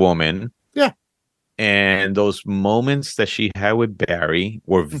this woman. Yeah. And those moments that she had with Barry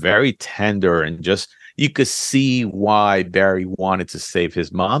were very tender, and just you could see why Barry wanted to save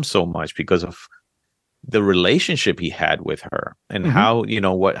his mom so much because of the relationship he had with her and how, you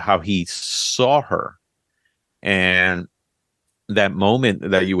know, how he saw her. And that moment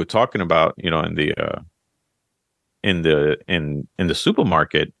that you were talking about, you know, in the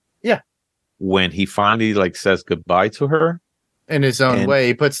supermarket. Yeah. When he finally like says goodbye to her. In his own way,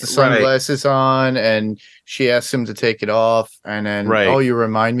 he puts the sunglasses on, and she asks him to take it off, and then, oh, you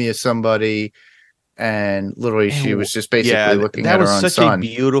remind me of somebody, and literally, she was just basically looking at her own son. That was such a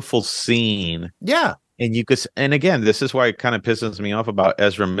beautiful scene. Yeah, and you could, and again, this is why it kind of pisses me off about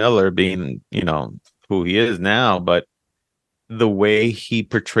Ezra Miller being, you know, who he is now, but the way he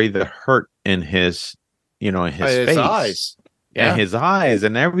portrayed the hurt in his, you know, in his face, eyes, and his eyes,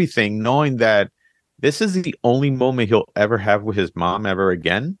 and everything, knowing that this is the only moment he'll ever have with his mom ever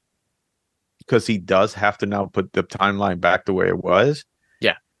again, because he does have to now put the timeline back the way it was.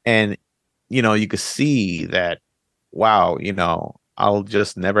 Yeah. And, you know, you could see that, wow, you know, I'll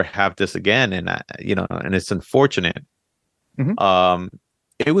just never have this again. And, you know, and it's unfortunate.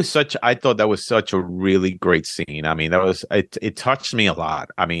 I thought that was such a really great scene. I mean, it touched me a lot.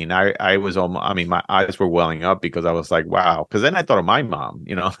 I mean, my eyes were welling up because I was like, wow. Because then I thought of my mom,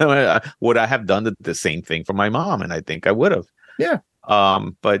 you know, would I have done the same thing for my mom? And I think I would have. Yeah.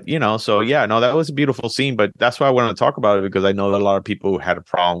 But you know, so yeah, no, that was a beautiful scene, but that's why I want to talk about it, because I know that a lot of people had a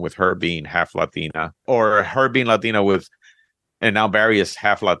problem with her being half Latina, or her being Latina with, and now Barry is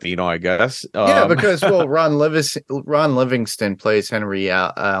half Latino, I guess. Yeah, because Ron Livingston plays Henry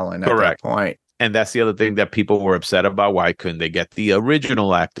Allen at that point. And that's the other thing that people were upset about. Why couldn't they get the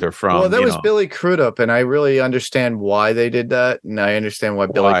original actor from? Well, that was Billy Crudup, and I really understand why they did that, and I understand why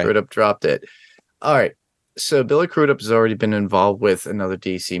Billy Crudup dropped it. All right, so Billy Crudup has already been involved with another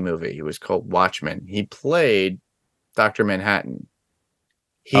DC movie. He was called Watchmen. He played Dr. Manhattan.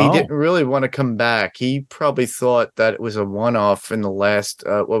 He didn't really want to come back. He probably thought that it was a one-off in the last,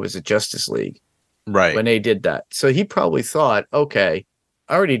 Justice League. Right. When they did that. So he probably thought, okay,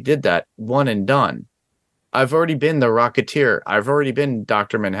 I already did that, one and done. I've already been the Rocketeer. I've already been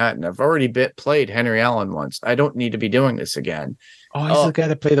Dr. Manhattan. I've already played Henry Allen once. I don't need to be doing this again. Oh, he's the guy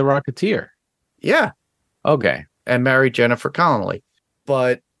that played the Rocketeer. Yeah. Okay. And married Jennifer Connelly.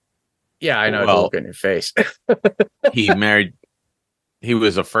 But, yeah, I know the look in your face. He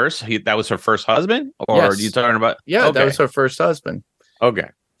was that was her first husband? Or are you talking about? Yeah, that was her first husband. Okay.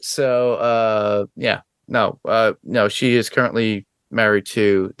 So, no, she is currently married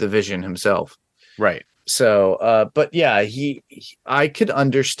to the Vision himself. Right. So, but yeah, I could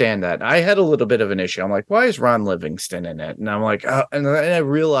understand that. I had a little bit of an issue. I'm like, why is Ron Livingston in it? And I'm like, and I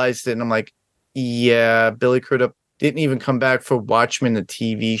realized it, and I'm like, yeah, Billy Crudup didn't even come back for Watchmen, the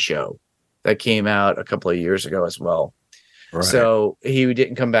TV show that came out a couple of years ago as well. Right. So he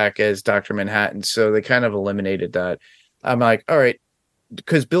didn't come back as Dr. Manhattan. So they kind of eliminated that. I'm like, all right,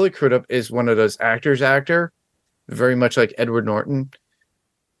 because Billy Crudup is one of those actor, very much like Edward Norton.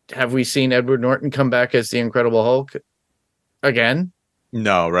 Have we seen Edward Norton come back as the Incredible Hulk again?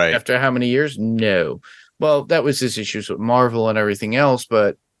 No, right. After how many years? No. Well, that was his issues with Marvel and everything else,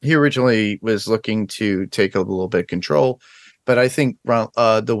 but he originally was looking to take a little bit of control. But I think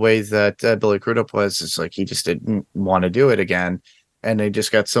the way that Billy Crudup was, is like he just didn't want to do it again. And they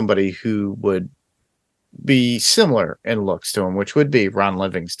just got somebody who would be similar in looks to him, which would be Ron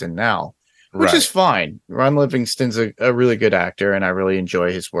Livingston now, which is fine. Ron Livingston's a really good actor, and I really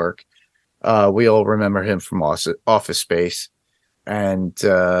enjoy his work. We all remember him from Office Space. and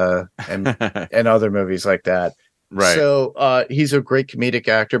and other movies like that. Right. So he's a great comedic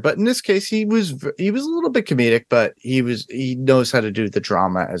actor, but in this case, he was a little bit comedic, but he knows how to do the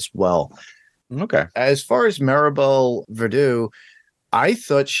drama as well. Okay. As far as Maribel Verdú, I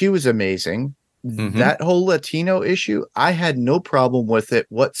thought she was amazing. Mhm. That whole Latino issue, I had no problem with it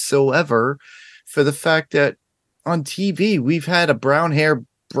whatsoever, for the fact that on TV we've had a brown-haired,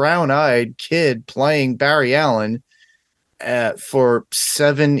 brown-eyed kid playing Barry Allen for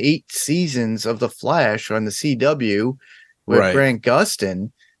 7-8 seasons of The Flash on the CW with Right. Grant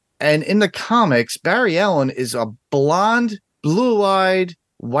Gustin. And in the comics, Barry Allen is a blonde, blue-eyed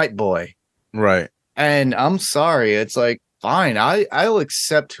white boy. Right. And I'm sorry, it's like, fine, I'll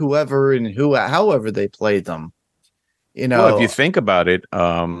accept whoever and however they played them. You know, Well, if you think about it,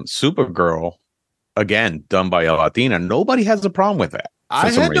 Supergirl, again, done by a Latina, nobody has a problem with that. I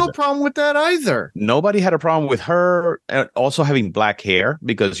had no problem with that either. Nobody had a problem with her also having black hair,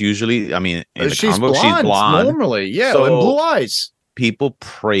 because usually, I mean, in the She's comic book, blonde, she's blonde. normally, yeah, So- and blue eyes. People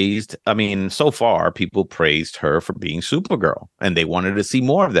praised, I mean, so far, people praised her for being Supergirl, and they wanted to see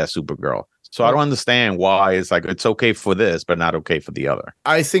more of that Supergirl. So I don't understand why it's like it's okay for this, but not okay for the other.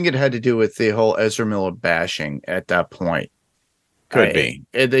 I think it had to do with the whole Ezra Miller bashing at that point. Could be.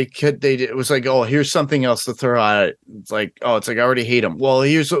 It was like, oh, here's something else to throw at it. It's like, I already hate him. Well,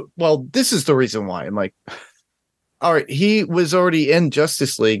 this is the reason why. I'm like, all right, he was already in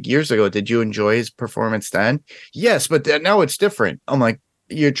Justice League years ago. Did you enjoy his performance then? Yes, but now it's different. I'm like,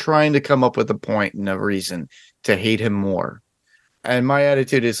 you're trying to come up with a point and a reason to hate him more. And my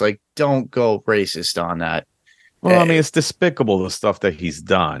attitude is like, don't go racist on that. Well, I mean, it's despicable, the stuff that he's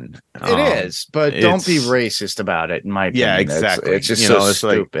done. It is, but don't be racist about it, in my opinion. Yeah, exactly. It's just so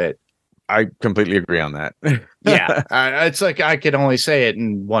stupid. I completely agree on that. Yeah, it's like I can only say it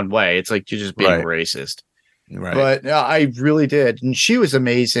in one way. It's like you're just being racist. Right. But I really did, and she was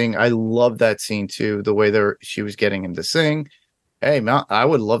amazing. I love that scene too. The way she was getting him to sing. Hey, man, I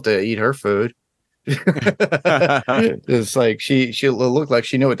would love to eat her food. It's like she looked like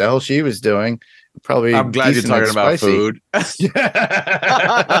she knew what the hell she was doing. Probably. I'm glad you're talking about food. The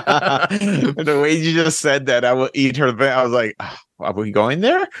The way you just said that, I will eat her. I was like, oh, are we going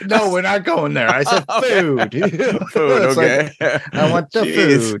there? No, we're not going there. I said food. Food. It's Okay. like, I want the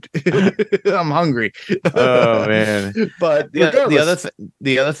food. I'm hungry. Oh man. But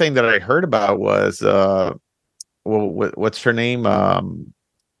the other thing that I heard about was what's her name?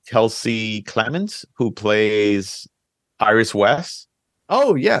 Kelsey Clemens, who plays Iris West.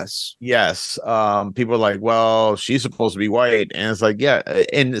 Oh yes. Yes. People are like, well, she's supposed to be white. And it's like, yeah.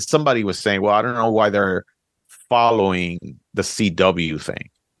 And somebody was saying, well, I don't know why they're following the CW thing.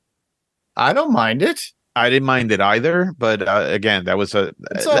 I don't mind it. I didn't mind it either. But again, that was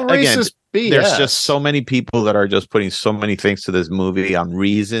it's all racist BS. There's just so many people that are just putting so many things to this movie on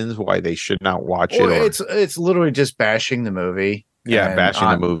reasons why they should not watch it. It's literally just bashing the movie. Yeah, bashing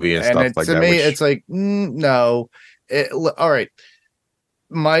the movie and stuff like that. To me, it's like, no. All right.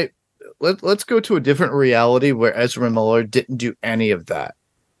 Let's go to a different reality where Ezra Miller didn't do any of that.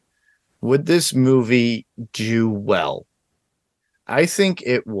 Would this movie do well? I think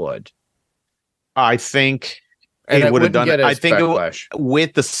it would. I think and it would have done it. I think backlash.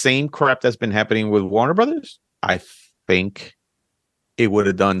 With the same crap that's been happening with Warner Brothers, I think it would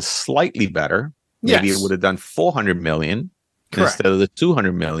have done slightly better. Maybe it would have done 400 million. Correct. Instead of the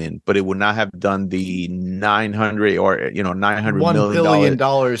 200 million, but it would not have done the 900 or $900 $1 billion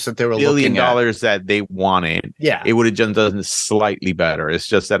that they were looking at. That they wanted. Yeah, it would have just done slightly better. It's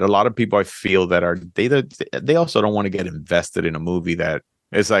just that a lot of people I feel that are they also don't want to get invested in a movie that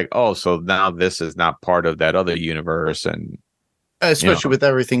it's like, oh, so now this is not part of that other universe, and especially with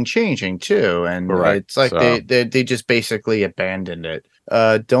everything changing too, and it's like they just basically abandoned it.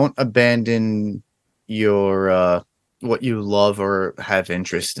 Don't abandon your what you love or have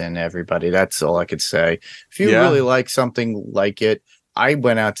interest in, everybody. That's all I could say. If you really like something like it, I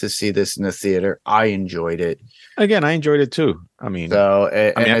went out to see this in the theater. I enjoyed it. Again, I enjoyed it too. I mean,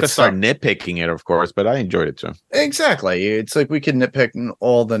 I could start nitpicking it, of course, but I enjoyed it too. Exactly. It's like we can nitpick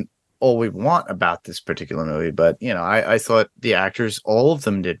all we want about this particular movie, but I thought the actors, all of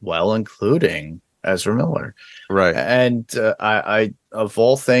them did well, including Ezra Miller. Right. And I of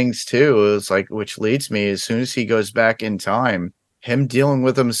all things too, it was like, which leads me, as soon as he goes back in time, him dealing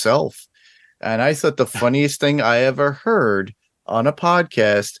with himself. And I thought the funniest thing I ever heard on a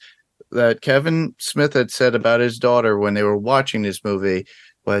podcast that Kevin Smith had said about his daughter when they were watching this movie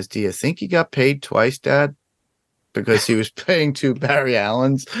was, do you think he got paid twice, Dad? Because he was paying two Barry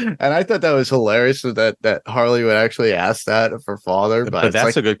Allens. And I thought that was hilarious that Harley would actually ask that of her father. But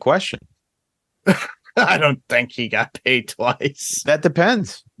that's a good question. I don't think he got paid twice. That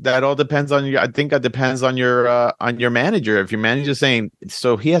depends. That all depends on I think that depends on your manager. If your manager's saying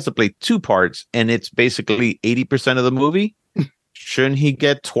so he has to play two parts and it's basically 80% of the movie, shouldn't he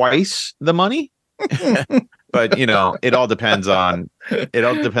get twice the money? But it all depends on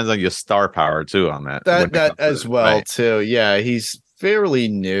your star power too on that. That as well right? too. Yeah, he's fairly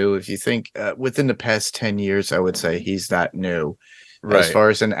new. If you think within the past 10 years, I would say he's that new as far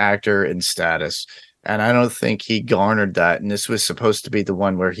as an actor in status. And I don't think he garnered that. And this was supposed to be the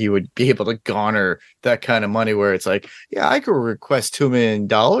one where he would be able to garner that kind of money where it's like, yeah, I could request $2 million.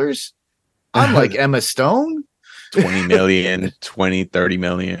 I'm like Emma Stone. 20 million, 20, 30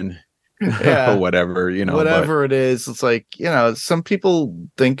 million. Yeah. Or whatever, whatever it is. It's like, some people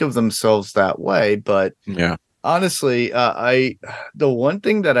think of themselves that way. But yeah, honestly, the one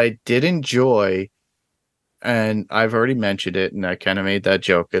thing that I did enjoy, and I've already mentioned it, and I kind of made that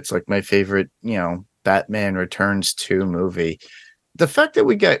joke. It's like my favorite, Batman Returns 2 movie. The fact that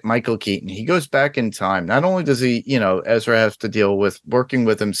we get Michael Keaton, he goes back in time. Not only does he, Ezra have to deal with working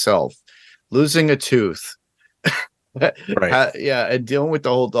with himself, losing a tooth, right, and dealing with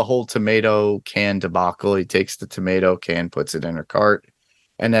the whole tomato can debacle. He takes the tomato can, puts it in a cart,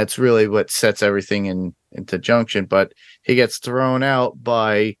 and that's really what sets everything into junction. But he gets thrown out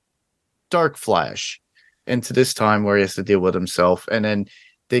by Dark Flash into this time where he has to deal with himself, and then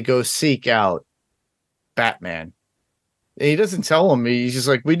they go seek out Batman. And he doesn't tell him. He's just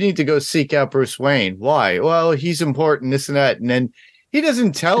like, we need to go seek out Bruce Wayne. Why? Well, he's important, this and that. And then he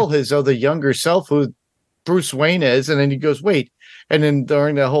doesn't tell his other younger self who Bruce Wayne is. And then he goes, wait. And then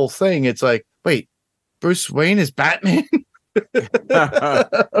during the whole thing, it's like, wait, Bruce Wayne is Batman?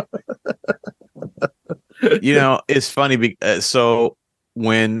 It's funny. So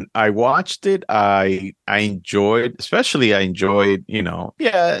when I watched it, I enjoyed, don't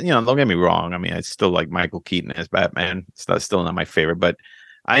get me wrong. I mean, I still like Michael Keaton as Batman. It's still not my favorite, but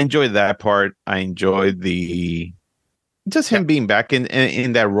I enjoyed that part. I enjoyed him being back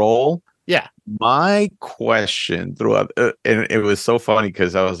in that role. Yeah. My question throughout, and it was so funny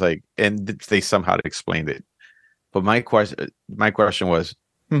because I was like, and they somehow explained it. But my question was,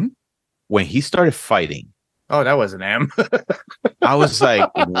 when he started fighting. Oh, that wasn't him. I was like,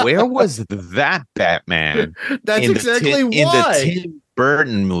 where was that Batman? That's exactly why. In the Tim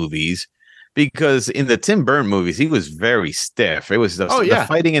Burton movies, because in the Tim Burton movies, he was very stiff. It was the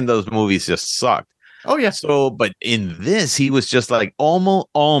fighting in those movies just sucked. Oh, yeah. So, but in this, he was just like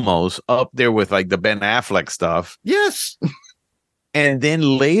almost up there with like the Ben Affleck stuff. Yes. And then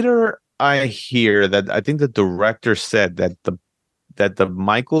later, I hear that I think the director said that the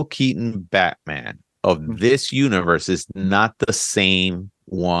Michael Keaton Batman of this universe is not the same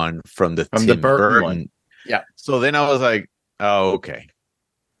one from the Tim Burton one. Yeah. So then I was like, oh, okay.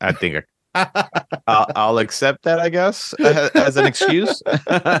 I think I'll accept that, I guess, as an excuse.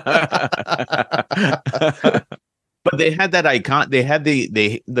 But they had that icon. They had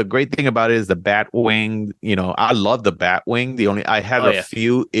the great thing about it is the Batwing. I love the Batwing. I had a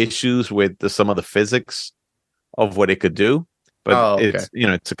few issues with some of the physics of what it could do. But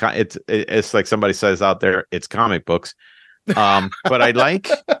it's like somebody says out there, it's comic books. But I like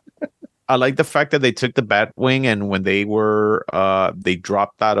the fact that they took the Batwing, and when they were they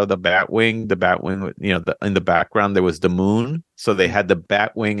dropped out of the Batwing, in the background there was the moon, so they had the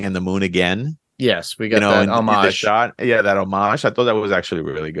Batwing and the moon again. Yes, we got that homage. In the shot. Yeah, that homage. I thought that was actually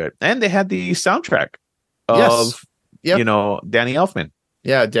really good, and they had the soundtrack of Danny Elfman.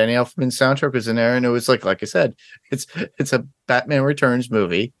 Yeah, Danny Elfman's soundtrack was in there, and it was like I said, it's a Batman Returns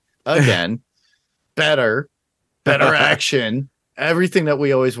movie again, better action, everything that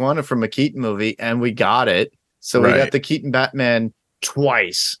we always wanted from a Keaton movie, and we got it. So we got the Keaton Batman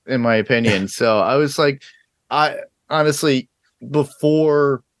twice, in my opinion. So I was like, I honestly,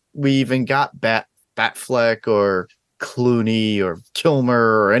 before we even got Batfleck or Clooney or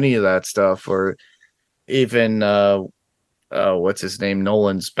Kilmer or any of that stuff, or even what's his name,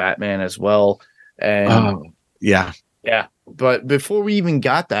 Nolan's Batman as well. And yeah. But before we even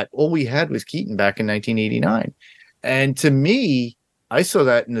got that, all we had was Keaton back in 1989. And to me, I saw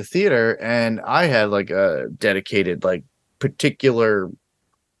that in the theater, and I had like a dedicated, like, particular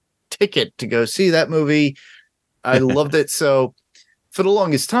ticket to go see that movie. I loved it. So for the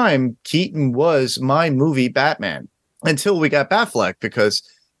longest time, Keaton was my movie Batman until we got Batfleck, because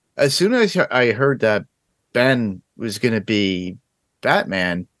as soon as I heard that Ben was going to be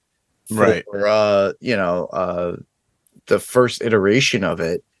Batman for, the first iteration of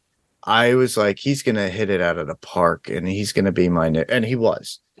it, I was like, he's going to hit it out of the park, and he's going to be and he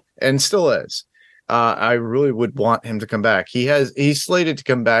was, and still is. I really would want him to come back. He's slated to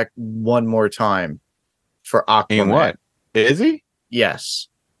come back one more time for Aquaman. In what? Is he? Yes.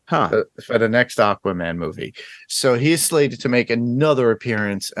 Huh. For the next Aquaman movie. So he's slated to make another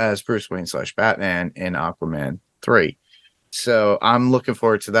appearance as Bruce Wayne / Batman in Aquaman 3. So I'm looking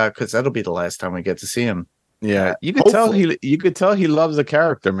forward to that because that'll be the last time we get to see him. Yeah, you could tell he loves the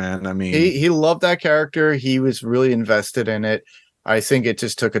character, man. I mean, he loved that character. He was really invested in it. I think it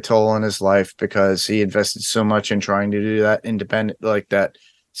just took a toll on his life because he invested so much in trying to do that independent, like that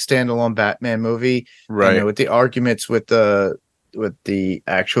standalone Batman movie. Right. And with the arguments with the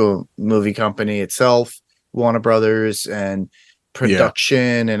actual movie company itself, Warner Brothers, and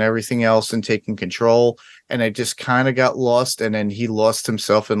production and everything else, and taking control. And it just kind of got lost. And then he lost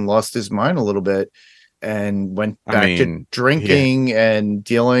himself and lost his mind a little bit and went back to drinking and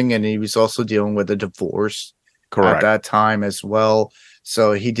dealing. And he was also dealing with a divorce at that time as well.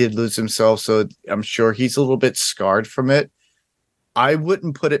 So he did lose himself. So I'm sure he's a little bit scarred from it. I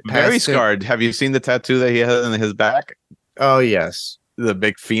wouldn't put it past very scarred. Have you seen the tattoo that he has on his back? Oh, yes. The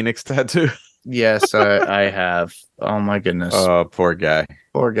big phoenix tattoo? Yes, I have. Oh, my goodness. Oh, poor guy.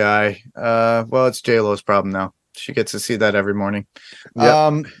 Poor guy. Well, it's J-Lo's problem now. She gets to see that every morning.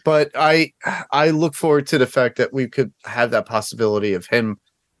 Yep. But I look forward to the fact that we could have that possibility of him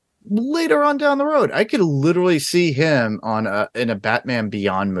later on down the road. I could literally see him in a Batman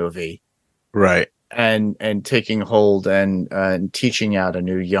Beyond movie. Right. And taking hold and teaching out a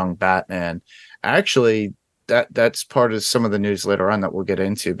new young Batman. Actually, that's part of some of the news later on that we'll get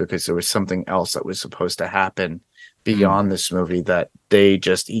into, because there was something else that was supposed to happen beyond this movie that they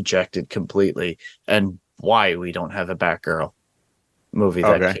just ejected completely, and why we don't have a Batgirl movie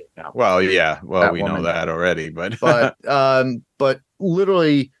that came out. Well, yeah. Well, we know that already, but but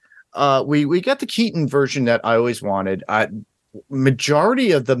literally, we got the Keaton version that I always wanted.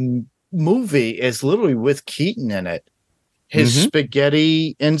 Majority of the movie is literally with Keaton in it. His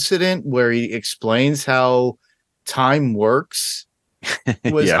spaghetti incident where he explains how time works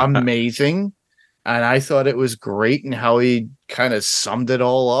was amazing. And I thought it was great, and how he kind of summed it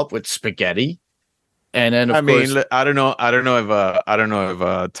all up with spaghetti. And then of course, I don't know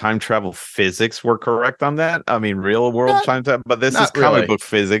if time travel physics were correct on that. I mean, real world time travel, but this is comic book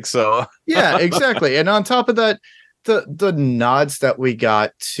physics. So yeah, exactly. And on top of that, the nods that we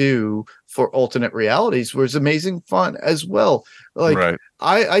got for alternate realities was amazing fun as well. Like,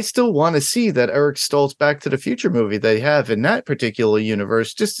 I still want to see that Eric Stoltz Back to the Future movie they have in that particular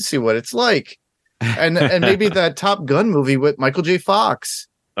universe, just to see what it's like. And maybe that Top Gun movie with Michael J. Fox.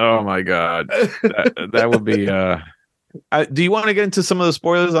 Oh my God. That would be, do you want to get into some of the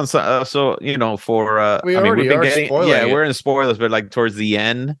spoilers on we're in spoilers, but like towards the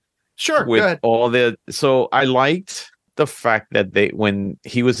end. Sure. With so I liked the fact that when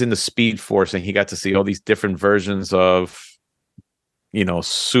he was in the Speed Force and he got to see all these different versions of,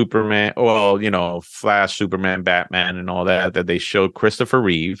 Superman, Flash, Superman, Batman, and all that they showed Christopher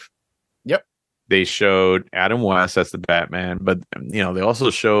Reeve. Yep. They showed Adam West as the Batman, but they also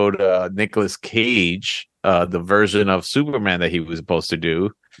showed Nicolas Cage, the version of Superman that he was supposed to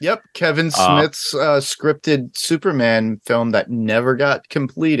do. Yep, Kevin Smith's scripted Superman film that never got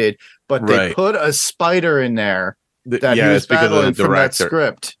completed, but they put a spider in there that he was battling from that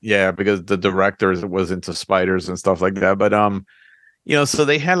script. Yeah, because the director was into spiders and stuff like that. But so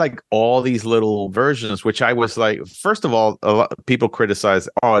they had like all these little versions, which I was like, first of all, a lot of people criticize,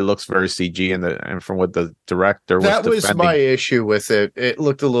 it looks very CG, and from what the director was that was my issue with it. It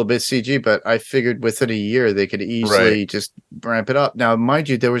looked a little bit CG, but I figured within a year they could easily just ramp it up. Now, mind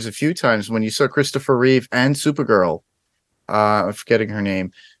you, there was a few times when you saw Christopher Reeve and Supergirl, I'm forgetting her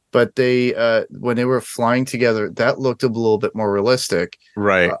name, but they when they were flying together, that looked a little bit more realistic.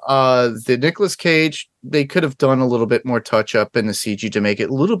 Right. The Nicolas Cage, they could have done a little bit more touch up in the CG to make it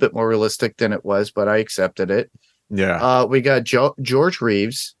a little bit more realistic than it was, but I accepted it. Yeah. We got George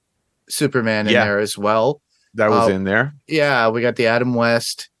Reeves, Superman in there as well. That was in there. Yeah, we got the Adam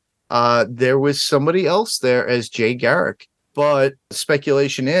West. There was somebody else there as Jay Garrick. But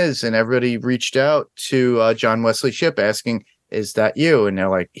speculation is, and everybody reached out to John Wesley Shipp asking, is that you? And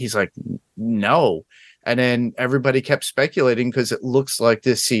he's like, no. And then everybody kept speculating because it looks like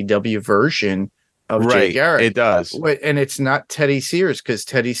the CW version of Jay Garrick. It does. And it's not Teddy Sears, because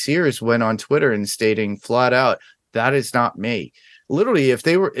Teddy Sears went on Twitter and stating flat out, that is not me. Literally, if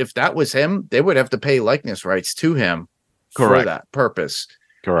that was him, they would have to pay likeness rights to him for that purpose.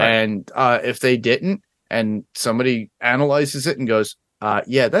 Correct. And if they didn't, and somebody analyzes it and goes,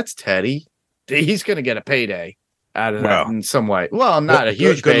 yeah, that's Teddy, he's going to get a payday out of that in some way. Well, not a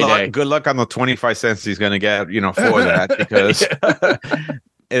huge payday. Good luck on the 25 cents he's going to get, for that, because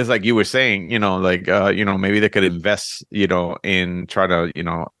it's like you were saying, maybe they could invest, in try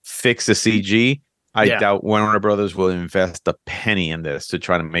to, fix the CG. I doubt Warner Brothers will invest a penny in this to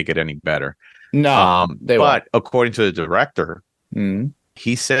try to make it any better. No, they but won't. according to the director, Mhm.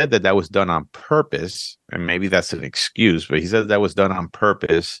 he said that was done on purpose, and maybe that's an excuse, but he said that was done on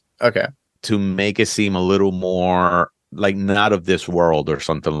purpose. Okay. To make it seem a little more like not of this world or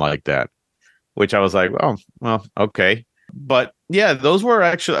something like that. Which I was like, oh, well, okay. But yeah, those were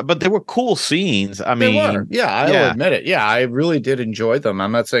actually, but they were cool scenes. I mean, I'll admit it. Yeah, I really did enjoy them.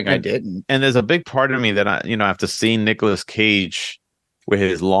 I'm not saying I didn't. And there's a big part of me that after seeing Nicolas Cage with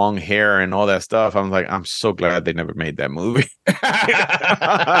his long hair and all that stuff, I'm like, I'm so glad they never made that movie.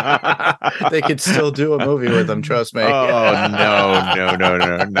 They could still do a movie with him, trust me. Oh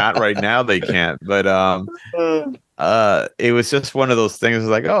no, not right now. They can't. But it was just one of those things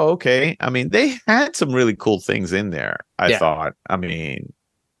like, oh, okay. I mean, they had some really cool things in there. I thought. I mean,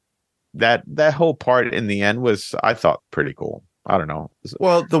 that whole part in the end was, I thought, pretty cool. I don't know.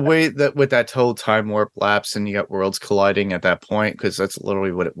 Well, the way that with that whole time warp lapse and you got worlds colliding at that point, because that's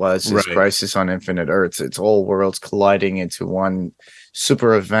literally what it was. It's Crisis on Infinite Earths. It's all worlds colliding into one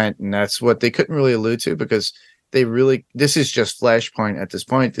super event, and that's what they couldn't really allude to because this is just Flashpoint at this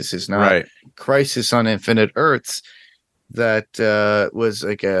point. This is not Crisis on Infinite Earths. That was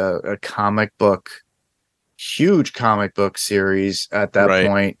like a comic book, huge comic book series at that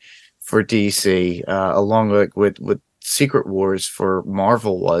point for DC, along with Secret Wars for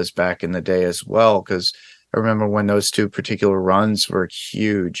Marvel was back in the day as well, because I remember when those two particular runs were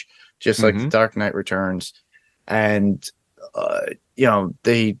huge, just like the Dark Knight Returns, and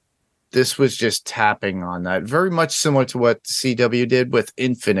this was just tapping on that, very much similar to what CW did with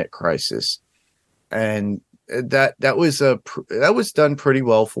Infinite Crisis, and that was done pretty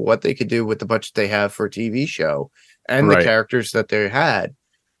well for what they could do with the budget they have for a TV show and the characters that they had,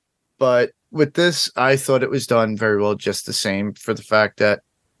 but with this, I thought it was done very well just the same, for the fact that,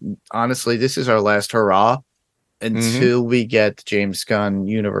 honestly, this is our last hurrah until we get the James Gunn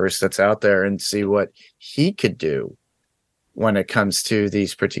universe that's out there and see what he could do when it comes to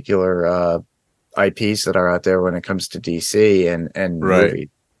these particular IPs that are out there when it comes to DC and movie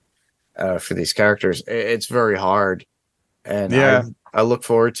for these characters. It's very hard. And I look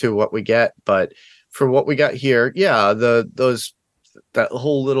forward to what we get. But for what we got here, that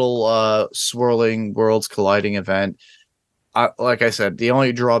whole little swirling worlds colliding event. Like I said, the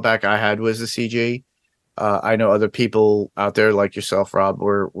only drawback I had was the CG. I know other people out there like yourself, Rob,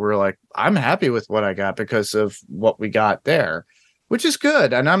 were like, I'm happy with what I got because of what we got there, which is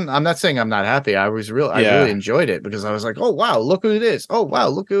good. And I'm not saying I'm not happy. I really enjoyed it because I was like, oh wow, look who it is. Oh wow,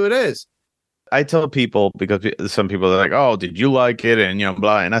 look who it is. I tell people, because some people are like, oh, did you like it? And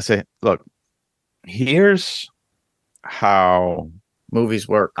blah. And I say, look, here's how movies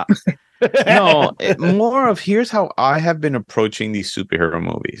work. No, more of here's how I have been approaching these superhero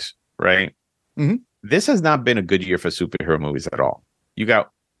movies, right? Mm-hmm. This has not been a good year for superhero movies at all. You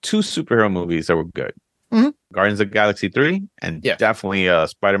got 2 superhero movies that were good. Mm-hmm. Guardians of the Galaxy 3 and definitely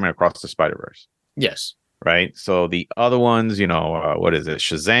Spider-Man Across the Spider-Verse. Yes. Right? So the other ones, what is it?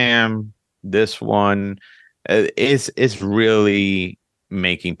 Shazam, this one, it's really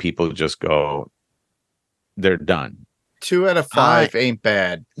making people just go, they're done. 2 out of 5 ain't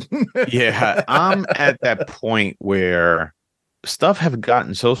bad. Yeah, I'm at that point where stuff have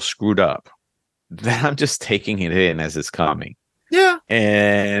gotten so screwed up that I'm just taking it in as it's coming. Yeah.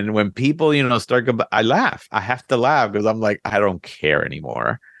 And when people, start, I laugh. I have to laugh because I'm like, I don't care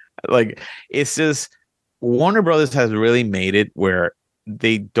anymore. Like, it's just Warner Brothers has really made it where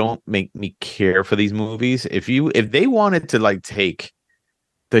they don't make me care for these movies. If they wanted to like take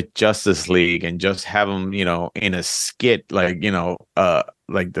the Justice League and just have them, in a skit, like,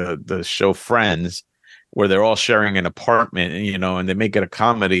 like the show Friends, where they're all sharing an apartment, and they make it a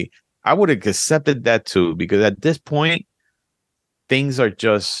comedy, I would have accepted that too, because at this point, things are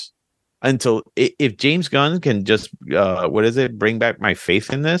just until if James Gunn can just bring back my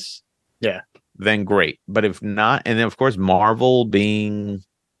faith in this, then great. But if not, and then of course Marvel being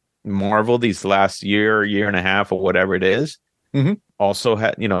Marvel these last year and a half or whatever it is, also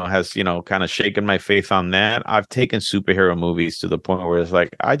has kind of shaken my faith on that. I've taken superhero movies to the point where it's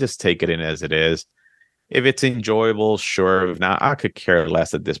like I just take it in as it is. If it's enjoyable, sure. If not, I could care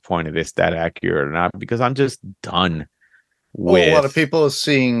less at this point if it's that accurate or not, because I'm just done. A lot of people are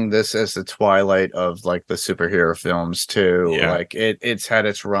seeing this as the twilight of like the superhero films too. Yeah. Like it's had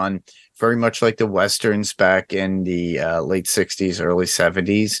its run very much like the Westerns back in the late 60s, early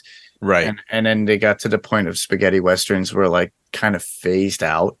 70s. Right. And then they got to the point of spaghetti Westerns were like kind of phased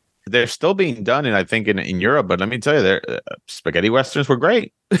out. They're still being done, and I think in Europe, but let me tell you, spaghetti Westerns were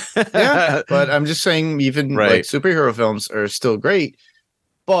great. Yeah, but I'm just saying even like superhero films are still great,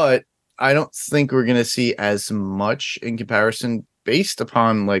 but I don't think we're going to see as much in comparison based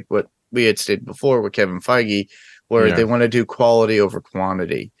upon like what we had stated before with Kevin Feige, where they want to do quality over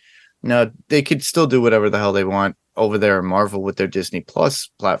quantity. Now, they could still do whatever the hell they want over there in Marvel with their Disney Plus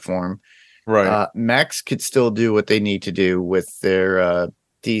platform. Right. Max could still do what they need to do with their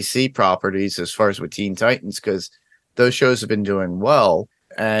DC properties as far as with Teen Titans, because those shows have been doing well,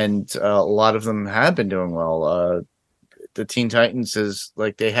 and a lot of them have been doing well. The Teen Titans is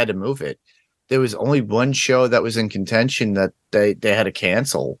like they had to move it. There was only one show that was in contention that they had to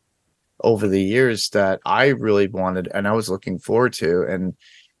cancel over the years that I really wanted and I was looking forward to, and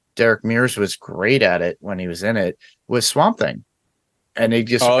Derek Mears was great at it when he was in it, was Swamp Thing. And they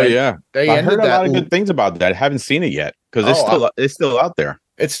just I heard a lot of good things things about that. I haven't seen it yet because it's still out there.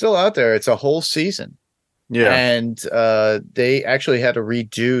 It's still out there. It's a whole season. Yeah. And they actually had to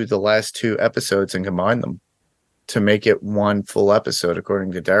redo the last 2 episodes and combine them to make it one full episode,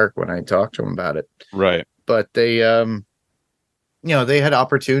 according to Derek when I talked to him about it. Right. But they they had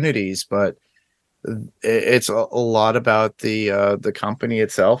opportunities, but it's a lot about the company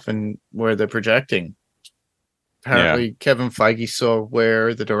itself and where they're projecting. Apparently, Kevin Feige saw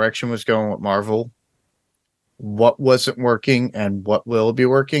where the direction was going with Marvel, what wasn't working, and what will be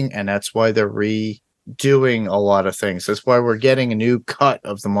working, and that's why they're redoing a lot of things. That's why we're getting a new cut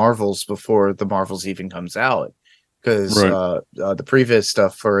of the Marvels before the Marvels even comes out, because the previous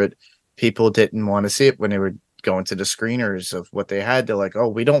stuff for it, people didn't want to see it when they were going to the screeners of what they had. They're like, "Oh,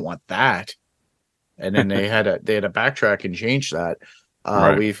 we don't want that," and then they had to backtrack and change that.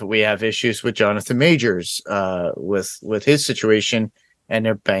 We have issues with Jonathan Majors with his situation, and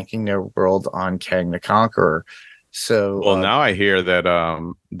they're banking their world on Kang the Conqueror. So now I hear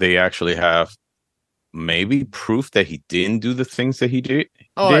that they actually have maybe proof that he didn't do the things that he did.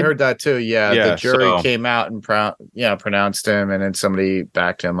 I heard that too. The jury came out and pronounced him, and then somebody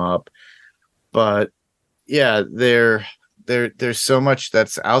backed him up. But there's so much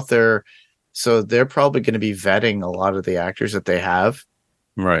that's out there, so they're probably going to be vetting a lot of the actors that they have.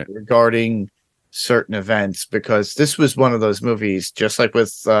 Right. Regarding certain events, because this was one of those movies, just like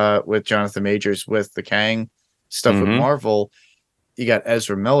with Jonathan Majors with the Kang stuff with Marvel, you got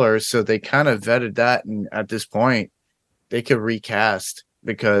Ezra Miller, so they kind of vetted that, and at this point they could recast,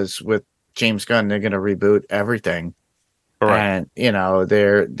 because with James Gunn they're going to reboot everything. Right. And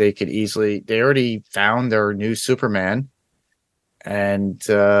they could easily, they already found their new Superman, and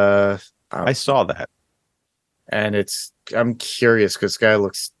I saw that. And I'm curious because this guy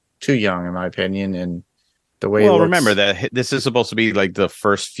looks too young, in my opinion, and the way. Well, remember that this is supposed to be like the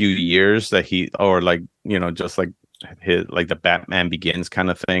first few years that just like his like the Batman Begins kind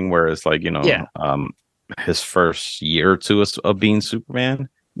of thing, whereas like his first year or two of being Superman.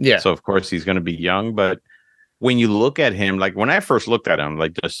 Yeah. So of course he's going to be young, but when you look at him, like when I first looked at him,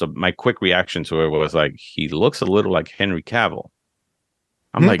 like just my quick reaction to it was like he looks a little like Henry Cavill.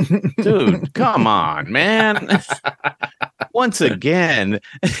 I'm like, dude, come on, man. Once again,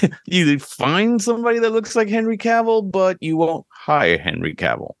 you find somebody that looks like Henry Cavill, but you won't hire Henry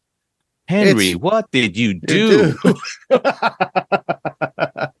Cavill. Henry, what did you do?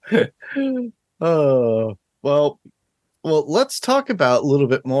 Well, let's talk about a little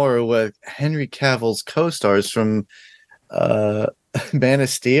bit more with Henry Cavill's co-stars from Man of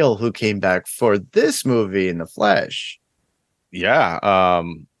Steel, who came back for this movie in The Flash. Yeah,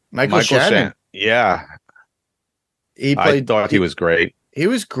 Michael Shannon. Yeah, I thought he was great. He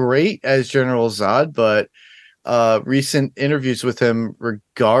was great as General Zod, but recent interviews with him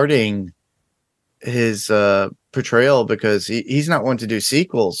regarding his portrayal, because he's not one to do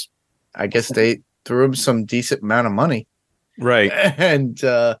sequels. I guess they threw him some decent amount of money, right? And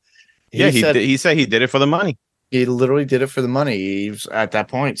he said he did it for the money. He literally did it for the money. He was at that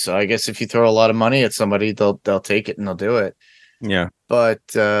point. So I guess if you throw a lot of money at somebody, they'll take it and they'll do it. Yeah. But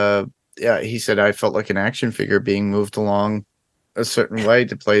he said, I felt like an action figure being moved along a certain way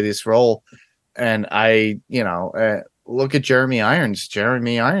to play this role. And look at Jeremy Irons.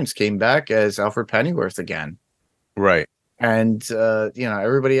 Jeremy Irons came back as Alfred Pennyworth again. Right. And,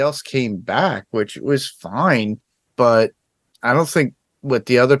 everybody else came back, which was fine. But I don't think with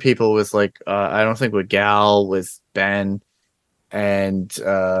the other people, with I don't think with Gal, with Ben, and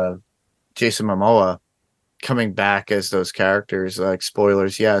Jason Momoa coming back as those characters, like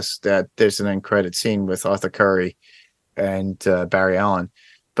spoilers, yes, that there's an end credit scene with Arthur Curry and Barry Allen,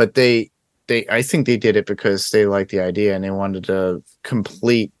 but I think they did it because they liked the idea and they wanted to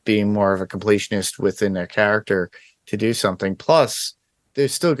complete being more of a completionist within their character to do something. Plus,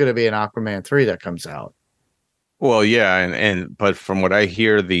 there's still going to be an Aquaman 3 that comes out. Well, yeah, but from what I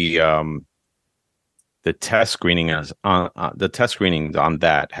hear, the the test screenings on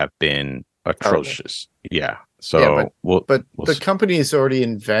that have been atrocious. Yeah. So Yeah, we'll the see. company has already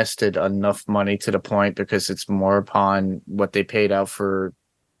invested enough money to the point because it's more upon what they paid out for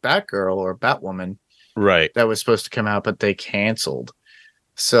Batgirl or Batwoman Right. that was supposed to come out, but they canceled.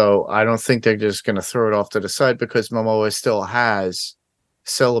 So I don't think they're just going to throw it off to the side because Momoa still has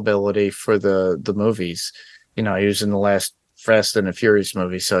sellability for the movies. You know, he was in the last Fast and the Furious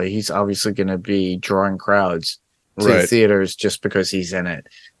movie, so he's obviously going to be drawing crowds to the Right. theaters just because he's in it,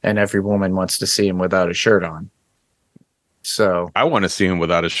 and every woman wants to see him without a shirt on. So I want to see him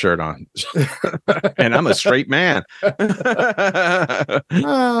without a shirt on, and I'm a straight man.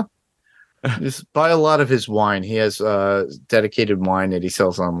 uh, just buy a lot of his wine. He has dedicated wine that he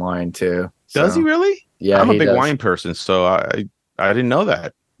sells online too. Does he really? Yeah, I'm a he big does. wine person, so I didn't know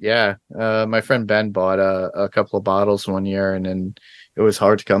that. Yeah, my friend Ben bought a couple of bottles one year, and then it was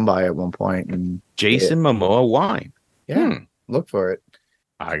hard to come by at one point. And Jason Momoa wine. yeah, look for it.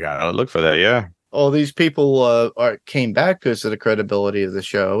 I gotta look for that. Yeah. All these people came back because of the credibility of the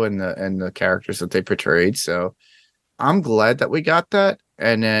show and the characters that they portrayed. So I'm glad that we got that.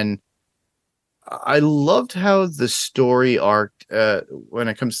 And then I loved how the story arc, when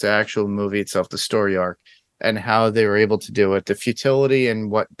it comes to actual movie itself, the story arc, and how they were able to do it, the futility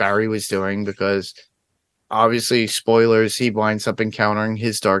and what Barry was doing, because obviously, spoilers, he winds up encountering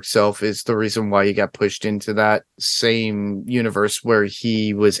his dark self is the reason why he got pushed into that same universe where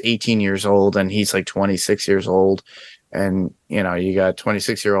he was 18 years old and he's like 26 years old. And, you know, you got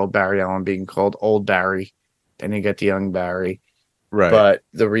 26-year-old Barry Allen being called Old Barry, and you get the young Barry. Right. But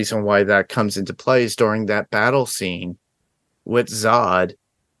the reason why that comes into play is during that battle scene with Zod,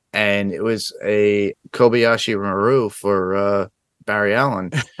 and it was a Kobayashi Maru for Barry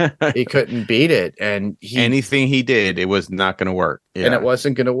Allen. He couldn't beat it, and anything he did, it was not going to work. Yeah. And it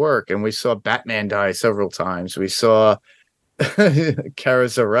wasn't going to work. And we saw Batman die several times. We saw Kara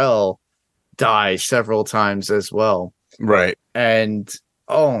Zor-El die several times as well. Right. And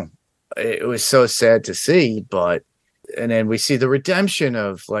it was so sad to see, and then we see the redemption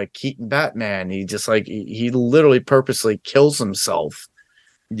of like Keaton Batman. He just like he literally purposely kills himself.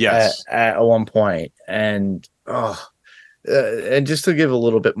 Yes. At one point. And and just to give a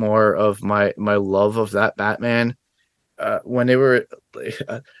little bit more of my love of that Batman, when they were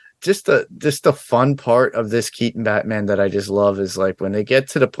just the fun part of this Keaton Batman that I just love is like when they get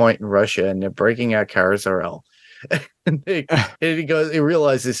to the point in Russia and they're breaking out Kara Zor-El. And he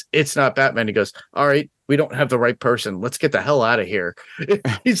realizes it's not Batman. He goes, all right, we don't have the right person. Let's get the hell out of here.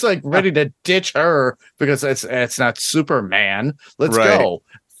 He's like ready to ditch her because it's not Superman. Let's go.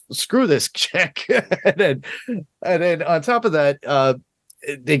 Screw this chick. and then on top of that,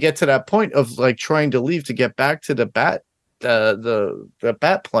 they get to that point of like trying to leave to get back to the bat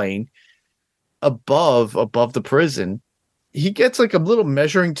plane above the prison. He gets like a little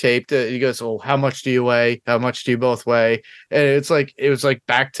measuring tape that he goes, "Oh, how much do you weigh? How much do you both weigh?" And it was like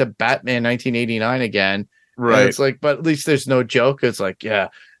back to Batman 1989 again. Right. And it's like, but at least there's no joke. It's like, yeah,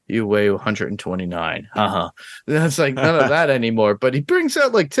 you weigh 129. That's like none of that anymore. But he brings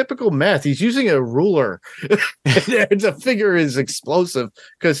out like typical math. He's using a ruler. The figure is explosive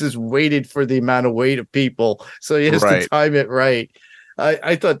because it's weighted for the amount of weight of people. So he has to time it right.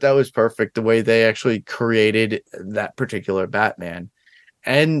 I thought that was perfect, the way they actually created that particular Batman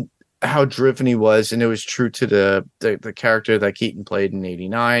and how driven he was. And it was true to the character that Keaton played in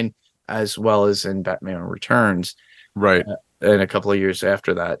 89, as well as in Batman Returns. Right. And a couple of years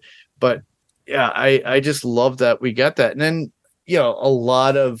after that. But yeah, I just love that we got that. And then, you know, a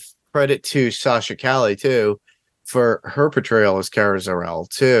lot of credit to Sasha Calle too for her portrayal as Kara Zor-El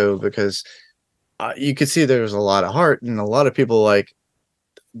too, because you could see there was a lot of heart, and a lot of people like,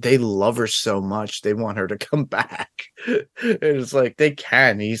 they love her so much they want her to come back. It's like they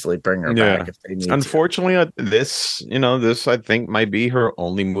can easily bring her back if they need Unfortunately, this I think might be her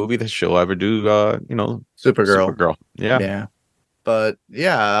only movie that she'll ever do. Supergirl. Yeah. But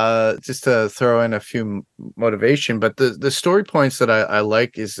just to throw in a few motivation, but the story points that I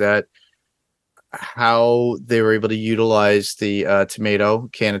like is that how they were able to utilize the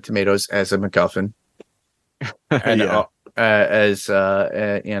can of tomatoes as a MacGuffin. And as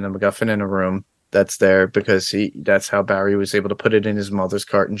a MacGuffin in a room that's there because that's how Barry was able to put it in his mother's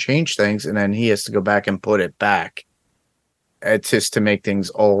cart and change things, and then he has to go back and put it back just to make things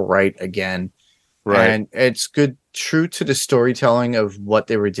all right again. Right. And it's good, true to the storytelling of what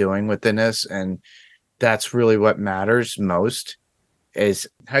they were doing within this, and that's really what matters most, is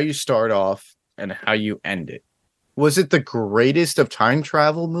how you start off and how you end it. Was it the greatest of time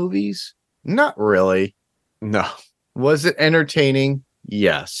travel movies? Not really. No. Was it entertaining?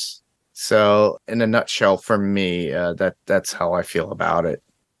 Yes. So, in a nutshell, for me, that's how I feel about it.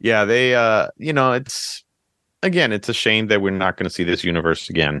 Yeah, they it's a shame that we're not going to see this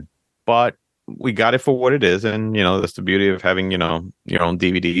universe again, but we got it for what it is, and that's the beauty of having your own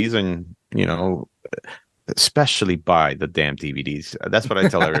DVDs, and especially buy the damn DVDs. That's what I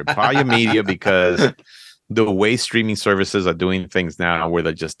tell everybody: buy your media, because the way streaming services are doing things now, where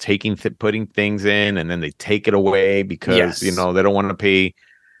they're just putting things in and then they take it away because they don't want to pay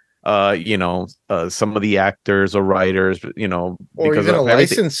some of the actors or writers, or because even of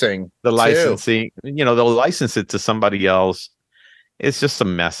licensing. The licensing, they'll license it to somebody else. It's just a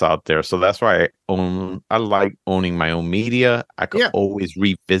mess out there. So that's why I like owning my own media. I could always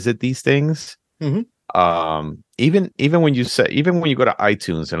revisit these things. Mm-hmm. Even when you go to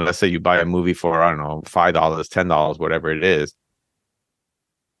iTunes and let's say you buy a movie for, I don't know, $5, $10, whatever it is.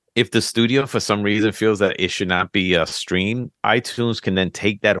 If the studio for some reason feels that it should not be a stream, iTunes can then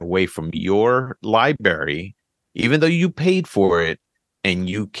take that away from your library, even though you paid for it, and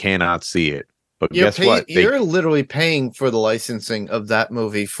you cannot see it. But guess what? You're literally paying for the licensing of that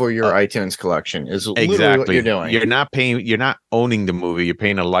movie for your iTunes collection. Is literally what you're doing. You're not paying. You're not owning the movie. You're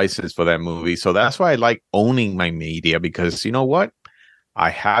paying a license for that movie. So that's why I like owning my media, because you know what?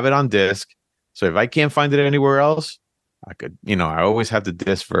 I have it on disc. So if I can't find it anywhere else, I could, I always have the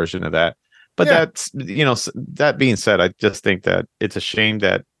disc version of that. But that's, that being said, I just think that it's a shame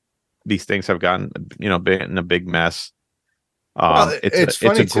that these things have gotten, been in a big mess. It's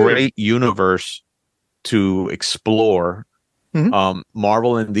a great universe to explore. Mm-hmm.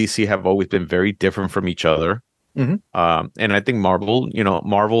 Marvel and DC have always been very different from each other. Mm-hmm. And I think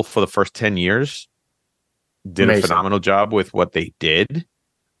Marvel for the first 10 years did a phenomenal job with what they did.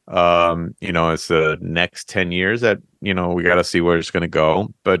 It's the next 10 years that, we got to see where it's going to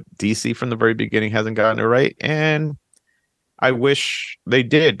go. But DC from the very beginning hasn't gotten it right. And I wish they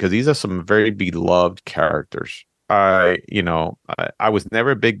did, because these are some very beloved characters. I was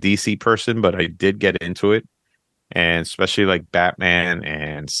never a big DC person, but I did get into it. And especially like Batman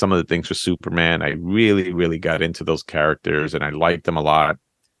and some of the things with Superman, I really, really got into those characters and I liked them a lot.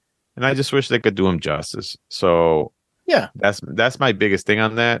 And I just wish they could do them justice. So yeah, that's my biggest thing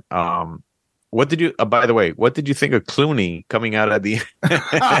on that. What did you, by the way, what did you think of Clooney coming out of the?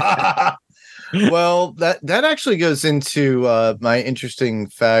 Well, that actually goes into my interesting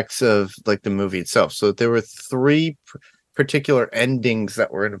facts of like the movie itself. So there were three particular endings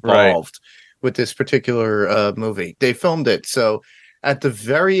that were involved with this particular movie. They filmed it. So at the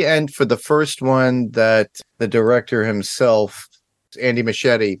very end, for the first one, that the director himself, Andy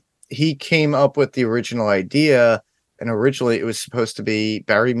Muschietti, he came up with the original idea. And originally it was supposed to be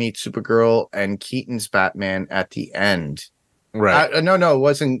Barry meets Supergirl and Keaton's Batman at the end. Right. No, it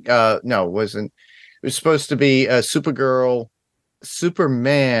wasn't. No, it wasn't. It was supposed to be Supergirl,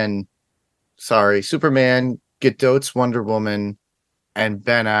 Superman, Gadot's Wonder Woman, and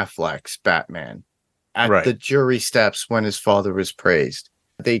Ben Affleck's Batman at the jury steps when his father was praised.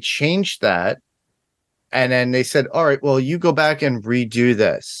 They changed that. And then they said, all right, well, you go back and redo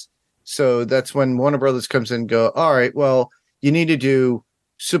this. So that's when Warner Brothers comes in and go, all right, well, you need to do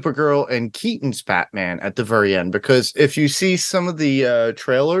Supergirl and Keaton's Batman at the very end, because if you see some of the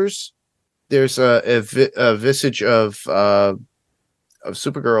trailers, there's a visage of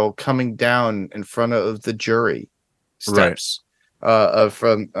Supergirl coming down in front of the jury steps,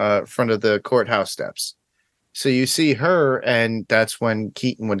 from front of the courthouse steps. So you see her, and that's when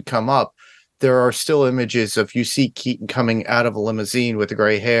Keaton would come up. There are still images of you see Keaton coming out of a limousine with the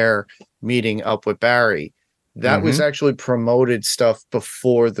gray hair, meeting up with Barry. That was actually promoted stuff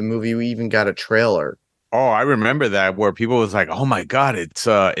before the movie. We even got a trailer. Oh, I remember that, where people was like, "Oh my God,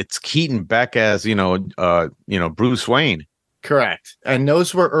 it's Keaton back as Bruce Wayne." Correct, and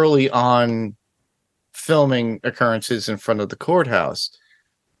those were early on filming occurrences in front of the courthouse.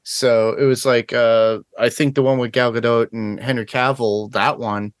 So it was like I think the one with Gal Gadot and Henry Cavill, that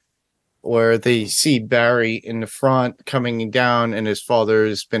one, where they see Barry in the front coming down and his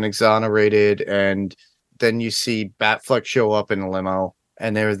father's been exonerated, and then you see Batfleck show up in a limo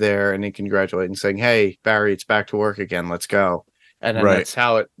and they're there and they congratulate and saying, hey, Barry, it's back to work again. Let's go. And then that's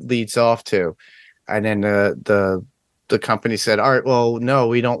how it leads off to. And then the company said, all right, well, no,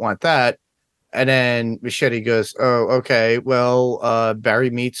 we don't want that. And then Muschietti goes, oh, okay, well, Barry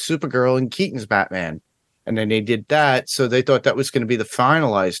meets Supergirl and Keaton's Batman. And then they did that. So they thought that was going to be the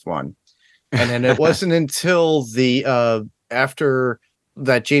finalized one. And then it wasn't until the after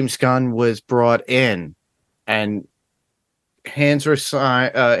that James Gunn was brought in and hands were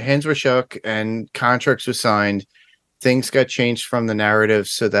shook and contracts were signed, things got changed from the narrative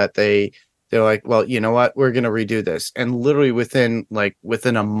so that they they're like, well, you know what? We're going to redo this. And literally within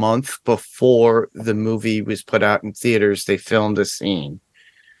a month before the movie was put out in theaters, they filmed a scene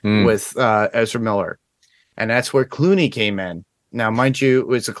with Ezra Miller. And that's where Clooney came in. Now, mind you, it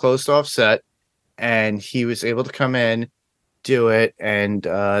was a closed off set, and he was able to come in, do it. And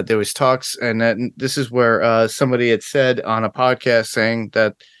there was talks. And then this is where somebody had said on a podcast saying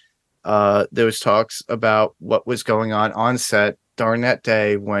that there was talks about what was going on set during that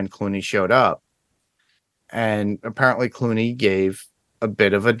day when Clooney showed up. And apparently Clooney gave a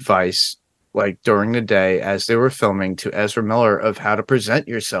bit of advice like during the day as they were filming to Ezra Miller of how to present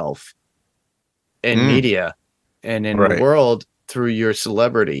yourself in media and in the world through your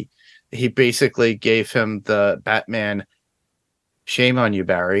celebrity. He basically gave him the Batman shame on you,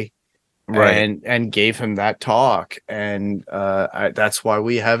 Barry. And gave him that talk. And that's why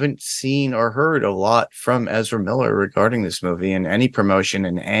we haven't seen or heard a lot from Ezra Miller regarding this movie and any promotion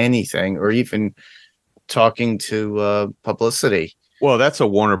and anything, or even talking to publicity. Well, that's a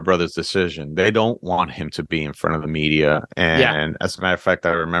Warner Brothers decision. They don't want him to be in front of the media. And as a matter of fact,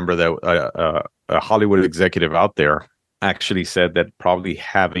 I remember that a Hollywood executive out there actually said that probably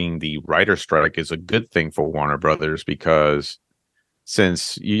having the writer strike is a good thing for Warner Brothers, because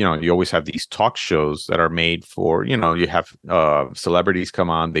since, you always have these talk shows that are made for, you have celebrities come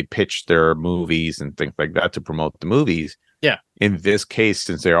on, they pitch their movies and things like that to promote the movies. Yeah. In this case,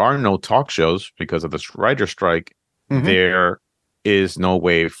 since there are no talk shows because of this writer strike, there is no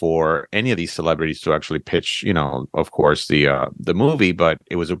way for any of these celebrities to actually pitch, of course, the movie. But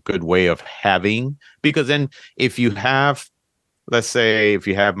it was a good way of having, because then if you have, let's say, if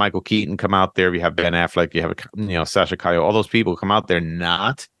you have Michael Keaton come out there, you have Ben Affleck, you have, Sasha Calle, all those people come out there,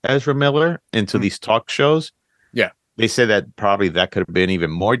 not Ezra Miller, into these talk shows. Yeah. They say that probably that could have been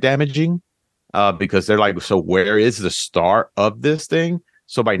even more damaging because they're like, so where is the star of this thing?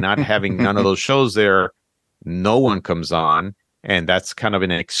 So by not having none of those shows there, no one comes on. And that's kind of an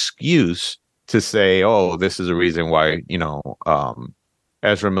excuse to say, oh, this is a reason why,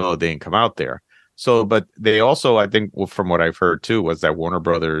 Ezra Miller didn't come out there. So, but they also, I think, from what I've heard too, was that Warner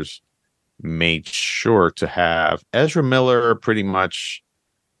Brothers made sure to have Ezra Miller pretty much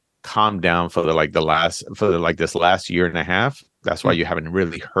calm down for this last year and a half. That's why you haven't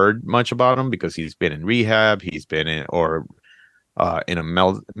really heard much about him, because he's been in rehab, he's been in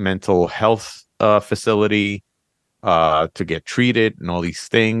a mental health facility to get treated and all these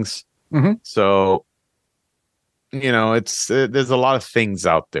things. So, it's there's a lot of things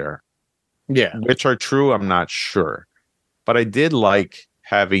out there. Yeah. Which are true, I'm not sure. But I did like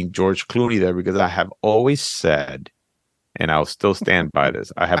having George Clooney there, because I have always said, and I'll still stand by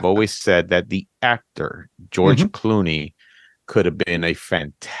this, I have always said that the actor, George Clooney, could have been a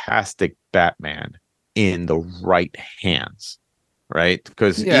fantastic Batman in the right hands, right?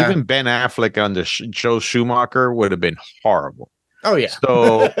 Because even Ben Affleck under Joe Schumacher would have been horrible. Oh, yeah.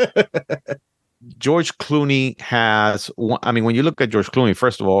 So George Clooney has, I mean, when you look at George Clooney,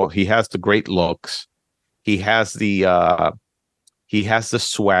 first of all, he has the great looks. He has the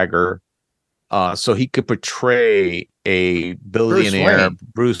swagger. So he could portray a billionaire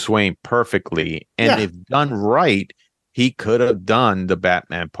Bruce Wayne perfectly. And if done right, he could have done the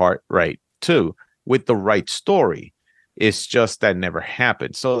Batman part right too, with the right story. It's just that never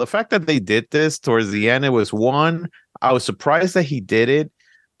happened. So the fact that they did this towards the end, I was surprised that he did it,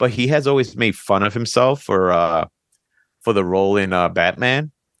 but he has always made fun of himself for the role in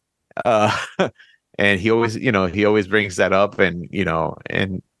Batman. And he always brings that up, and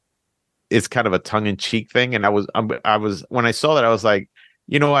it's kind of a tongue-in-cheek thing. And I was when I saw that, I was like,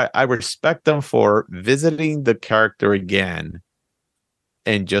 I respect them for visiting the character again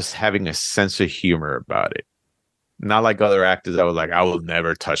and just having a sense of humor about it. Not like other actors, I was like, I will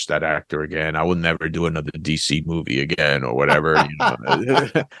never touch that actor again. I will never do another DC movie again, or whatever.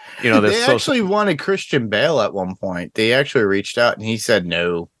 They actually wanted Christian Bale at one point. They actually reached out, and he said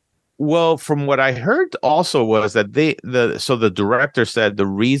no. Well, from what I heard also was that the director said the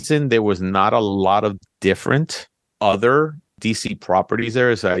reason there was not a lot of different other DC properties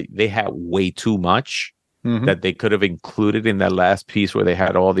there is that they had way too much that they could have included in that last piece where they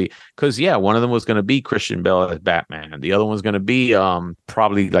had all because one of them was going to be Christian Bale as Batman, and the other one's going to be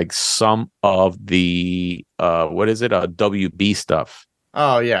probably like some of the WB stuff.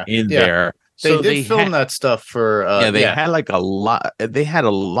 Oh yeah, there. They did film that stuff for they had like a lot. They had a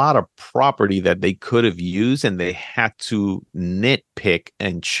lot of property that they could have used, and they had to nitpick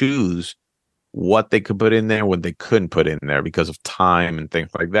and choose what they could put in there, what they couldn't put in there because of time and things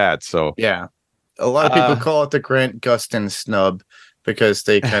like that. So yeah, a lot of people call it the Grant Gustin snub because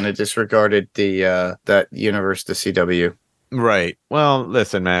they kind of disregarded the that universe, the CW. Right. Well,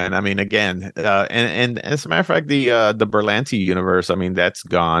 listen, man. I mean, again, and as a matter of fact, the Berlanti universe, I mean, that's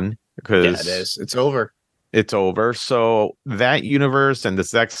gone Yeah, it because is. It's over. it's over. So that universe and the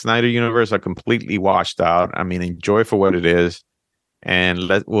Zack Snyder universe are completely washed out. I mean, enjoy for what it is,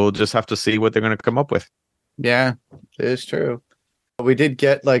 and we'll just have to see what they're going to come up with. Yeah, it is true. We did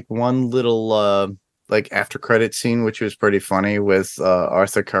get like one little like after credit scene, which was pretty funny with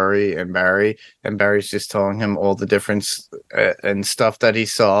Arthur Curry and Barry, and Barry's just telling him all the difference and stuff that he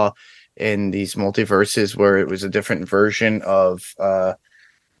saw in these multiverses where it was a different version of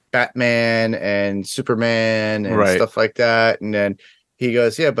Batman and Superman and Right. stuff like that. And then he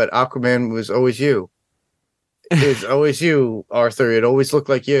goes, "Yeah, but Aquaman was always you. It's always you, Arthur. It always looked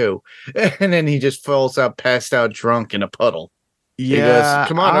like you." And then he just falls out, passed out, drunk in a puddle. He goes,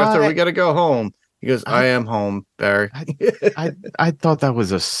 "Come on, Arthur, we gotta go home." He goes, "I am home, Barry." I thought that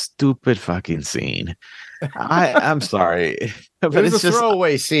was a stupid fucking scene. I'm sorry, but It was it's a just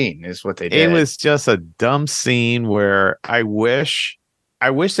throwaway scene, is what they did. it was just a dumb scene where I wish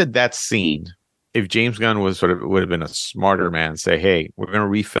that scene, if James Gunn would have been a smarter man, say, "Hey, we're gonna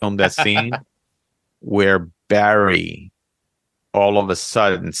refilm that scene where Barry all of a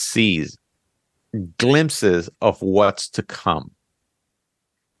sudden sees glimpses of what's to come."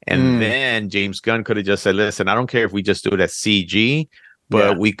 And then James Gunn could have just said, "Listen, I don't care if we just do it as CG,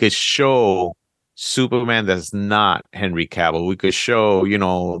 but we could show Superman that's not Henry Cavill. We could show,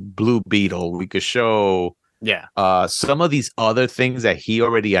 Blue Beetle. We could show some of these other things that he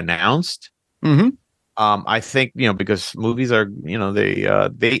already announced." Mm-hmm. I think, because movies are,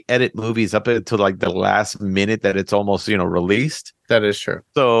 they edit movies up until like the last minute that it's almost, released. That is true.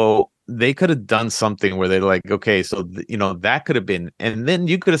 So they could have done something where they're like, okay, so that could have been, and then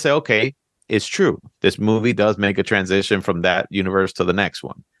you could have said, okay, it's true, this movie does make a transition from that universe to the next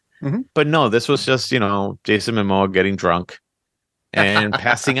one. Mm-hmm. But no, this was just Jason Momoa getting drunk and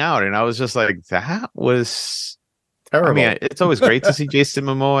passing out, and I was just like, that was terrible. I mean, it's always great to see Jason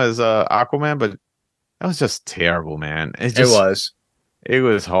Momoa as Aquaman, but that was just terrible, man. It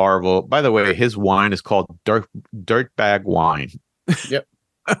was horrible. By the way, his wine is called Dirtbag Wine. Yep.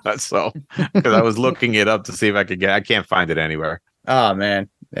 So, because I was looking it up to see if I could I can't find it anywhere. Oh man,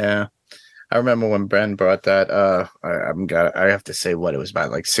 yeah. I remember when Ben brought that. I have to say what it was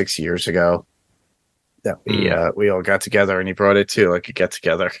about like 6 years ago that we all got together and he brought it to like a get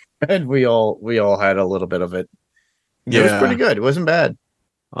together and we all had a little bit of it. It was pretty good. It wasn't bad.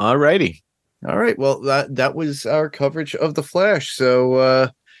 Alrighty. All right. Well, that was our coverage of The Flash. So,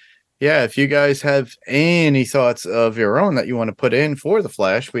 if you guys have any thoughts of your own that you want to put in for The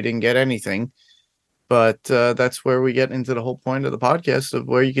Flash, we didn't get anything, but that's where we get into the whole point of the podcast of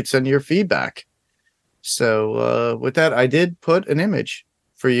where you could send your feedback. So with that, I did put an image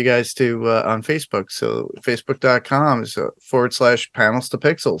for you guys to on Facebook. So facebook.com/panels to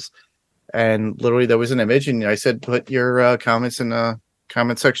pixels. And literally there was an image and I said, put your comments in the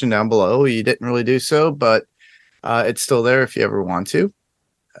comment section down below. You didn't really do so, but it's still there if you ever want to.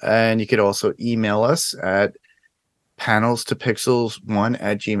 And you could also email us at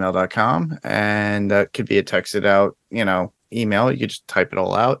panelstopixels1@gmail.com. And that could be a texted out, email. You could just type it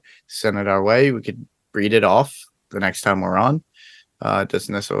all out, send it our way. We could read it off the next time we're on. It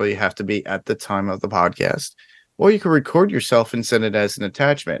doesn't necessarily have to be at the time of the podcast. Or you could record yourself and send it as an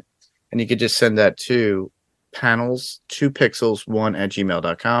attachment. And you could just send that to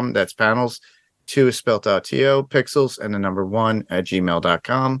panels2pixels1@gmail.com. That's panels. 2 is spelled out T-O, pixels, and the number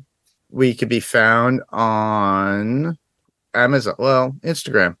 1@gmail.com. We could be found on Amazon. Well,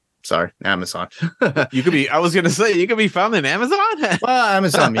 Instagram. Sorry, Amazon. You could be found in Amazon? Well,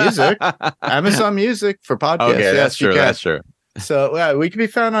 Amazon Music. Amazon Music for podcasts. Okay, that's true. That's true. So we can be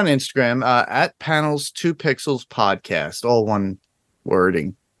found on Instagram at panels2pixels podcast, all one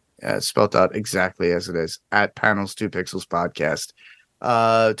wording. Spelled out exactly as it is, at panels2pixels podcast.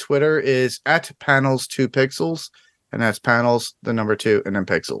 Twitter is at panels2pixels, and that's panels, the number 2, and then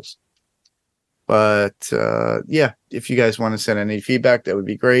pixels. But if you guys want to send any feedback, that would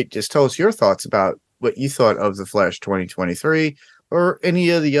be great. Just tell us your thoughts about what you thought of The Flash 2023 or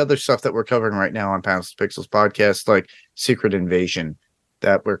any of the other stuff that we're covering right now on Panels to Pixels podcast, like Secret Invasion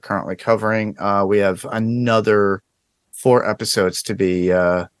that we're currently covering. We have another 4 episodes to be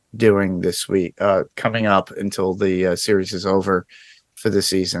doing this week, coming up until the series is over for the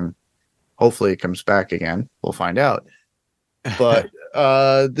season. Hopefully it comes back again. We'll find out. But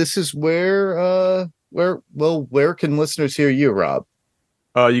this is where can listeners hear you, Rob?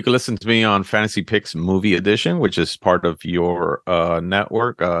 You can listen to me on Fantasy Picks Movie Edition, which is part of your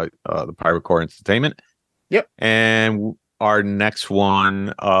network, the Pirate Core Entertainment. Yep. And our next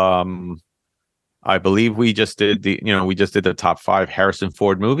one, I believe we just did the top 5 Harrison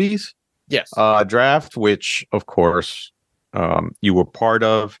Ford movies Yes. draft, which of course you were part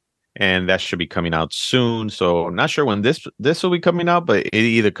of, and that should be coming out soon. So I'm not sure when this will be coming out, but it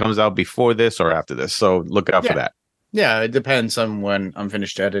either comes out before this or after this. So look out for that. Yeah, it depends on when I'm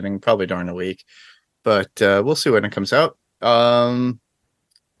finished editing, probably during the week. But we'll see when it comes out.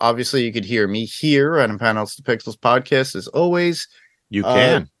 Obviously, you could hear me here on Panels to Pixels podcast as always. You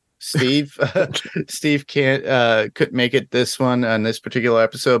can. Steve couldn't make it this one on this particular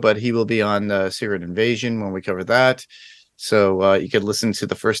episode, but he will be on Secret Invasion when we cover that. So you could listen to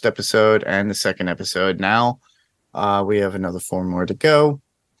the first episode and the second episode now. We have another 4 more to go.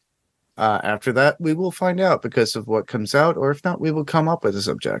 After that, we will find out because of what comes out, or if not, we will come up with a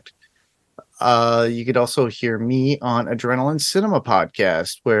subject. You could also hear me on Adrenaline Cinema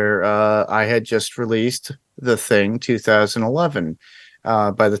Podcast, where I had just released The Thing 2011.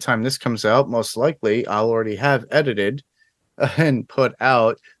 By the time this comes out, most likely I'll already have edited and put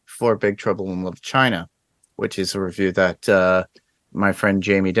out for Big Trouble in Little China, which is a review that my friend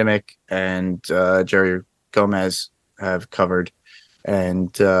Jamie Dimmick and Jerry Gomez have covered. And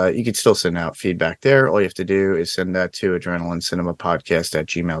you can still send out feedback there. All you have to do is send that to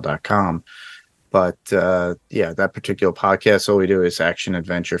adrenalincinemapodcast@gmail.com. But that particular podcast, all we do is action,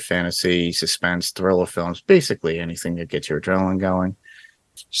 adventure, fantasy, suspense, thriller films, basically anything that gets your adrenaline going.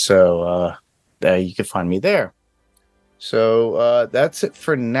 So you can find me there. So that's it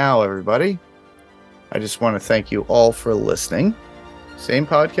for now, everybody. I just want to thank you all for listening. Same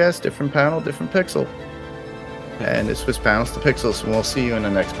podcast, different panel, different pixel. And this was Panels to Pixels, and we'll see you in the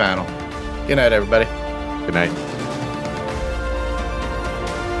next panel. Good night, everybody. Good night.